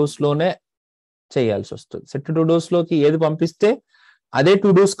సెట్ టు డూస్ లోనే చేయాల్సి వస్తుంది. సెట్ టు డూస్ లోకి ఏది పంపిస్తే అదే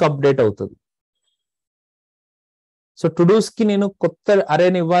టు డూస్ కి అప్డేట్ అవుతుంది. సో టు డూస్ కి నేను కొత్త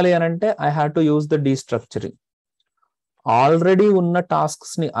అరేని ఇవ్వాలి అని అంటే I have to use the destructuring. Already ఉన్న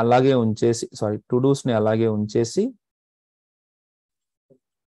టాస్క్స్ ని అలాగే ఉంచేసి, టు డూస్ ని అలాగే ఉంచేసి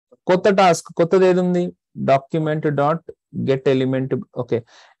కొత్త టాస్క్, కొత్తది ఏది ఉంది? Document dot get element. Okay,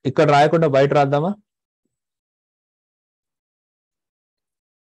 ఇక్కడ రాయకుండా బయట రాద్దామా?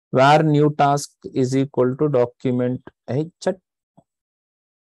 Wear new task is equal to document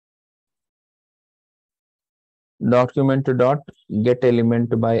document dot get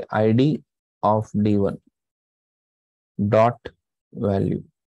element by id of d1 dot value.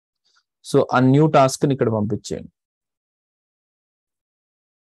 So ఆ న్యూ టాస్క్ ని ఇక్కడ పంపించేయండి.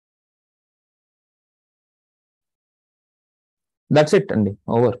 దట్స్ ఇట్ అండి,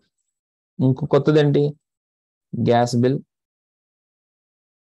 ఓవర్. ఇంకో కొత్తది ఏంటి? Gas bill.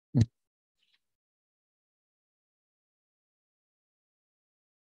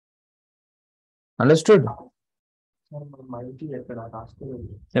 అండర్స్టూడ్?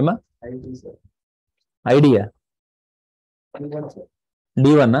 ఏమా ఐడియా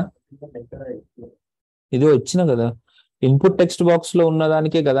D1 ఇది వచ్చిన కదా ఇన్పుట్ టెక్స్ట్ బాక్స్ లో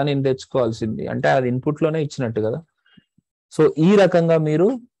ఉన్నదానికే కదా నేను తెచ్చుకోవాల్సింది, అంటే అది ఇన్పుట్ లోనే ఇచ్చినట్టు కదా. సో ఈ రకంగా మీరు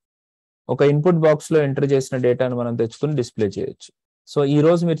ఒక ఇన్పుట్ బాక్స్ లో ఎంటర్ చేసిన డేటాను మనం తెచ్చుకుని డిస్ప్లే చేయొచ్చు. సో ఈ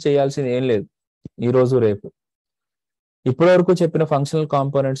రోజు మీరు చేయాల్సింది ఏం లేదు, ఈ రోజు రేపు ఇప్పటి వరకు చెప్పిన ఫంక్షనల్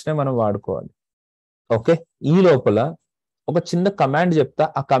కాంపోనెంట్స్ నే మనం వాడుకోవాలి. ఓకే, ఈ లోపల ఒక చిన్న కమాండ్ చెప్తా,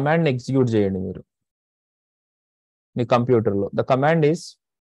 ఆ కమాండ్ ని ఎగ్జిక్యూట్ చేయండి మీరు మీ కంప్యూటర్లో. ద కమాండ్ ఈస్,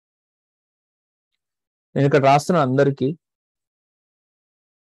 నేను ఇక్కడ రాస్తున్న అందరికీ,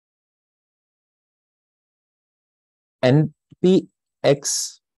 npx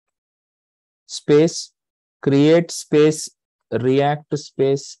space create space react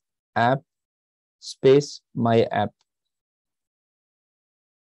space app space my app.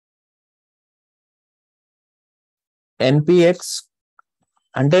 npx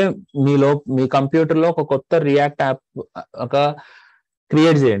అంటే మీ కంప్యూటర్ లో ఒక కొత్త రియాక్ట్ యాప్ ఒక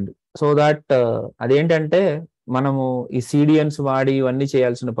క్రియేట్ చేయండి. సో దాట్ అదేంటంటే మనము ఈ సిడిఎన్స్ వాడి ఇవన్నీ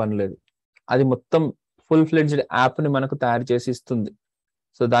చేయాల్సిన పని లేదు, అది మొత్తం ఫుల్ ఫ్లెడ్జ్డ్ యాప్ ని మనకు తయారు చేసి ఇస్తుంది.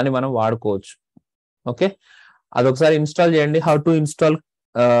 సో దాన్ని మనం వాడుకోవచ్చు. ఓకే, అదొకసారి ఇన్స్టాల్ చేయండి. How to install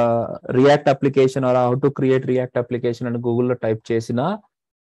react application are how to create react application అని గూగుల్లో టైప్ చేసినా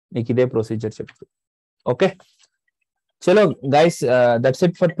మీకు ఇదే ప్రొసీజర్ చెప్తుంది. ఓకే, చలో guys, that's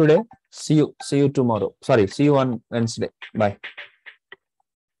it for today. See you tomorrow. See you on Wednesday. Bye.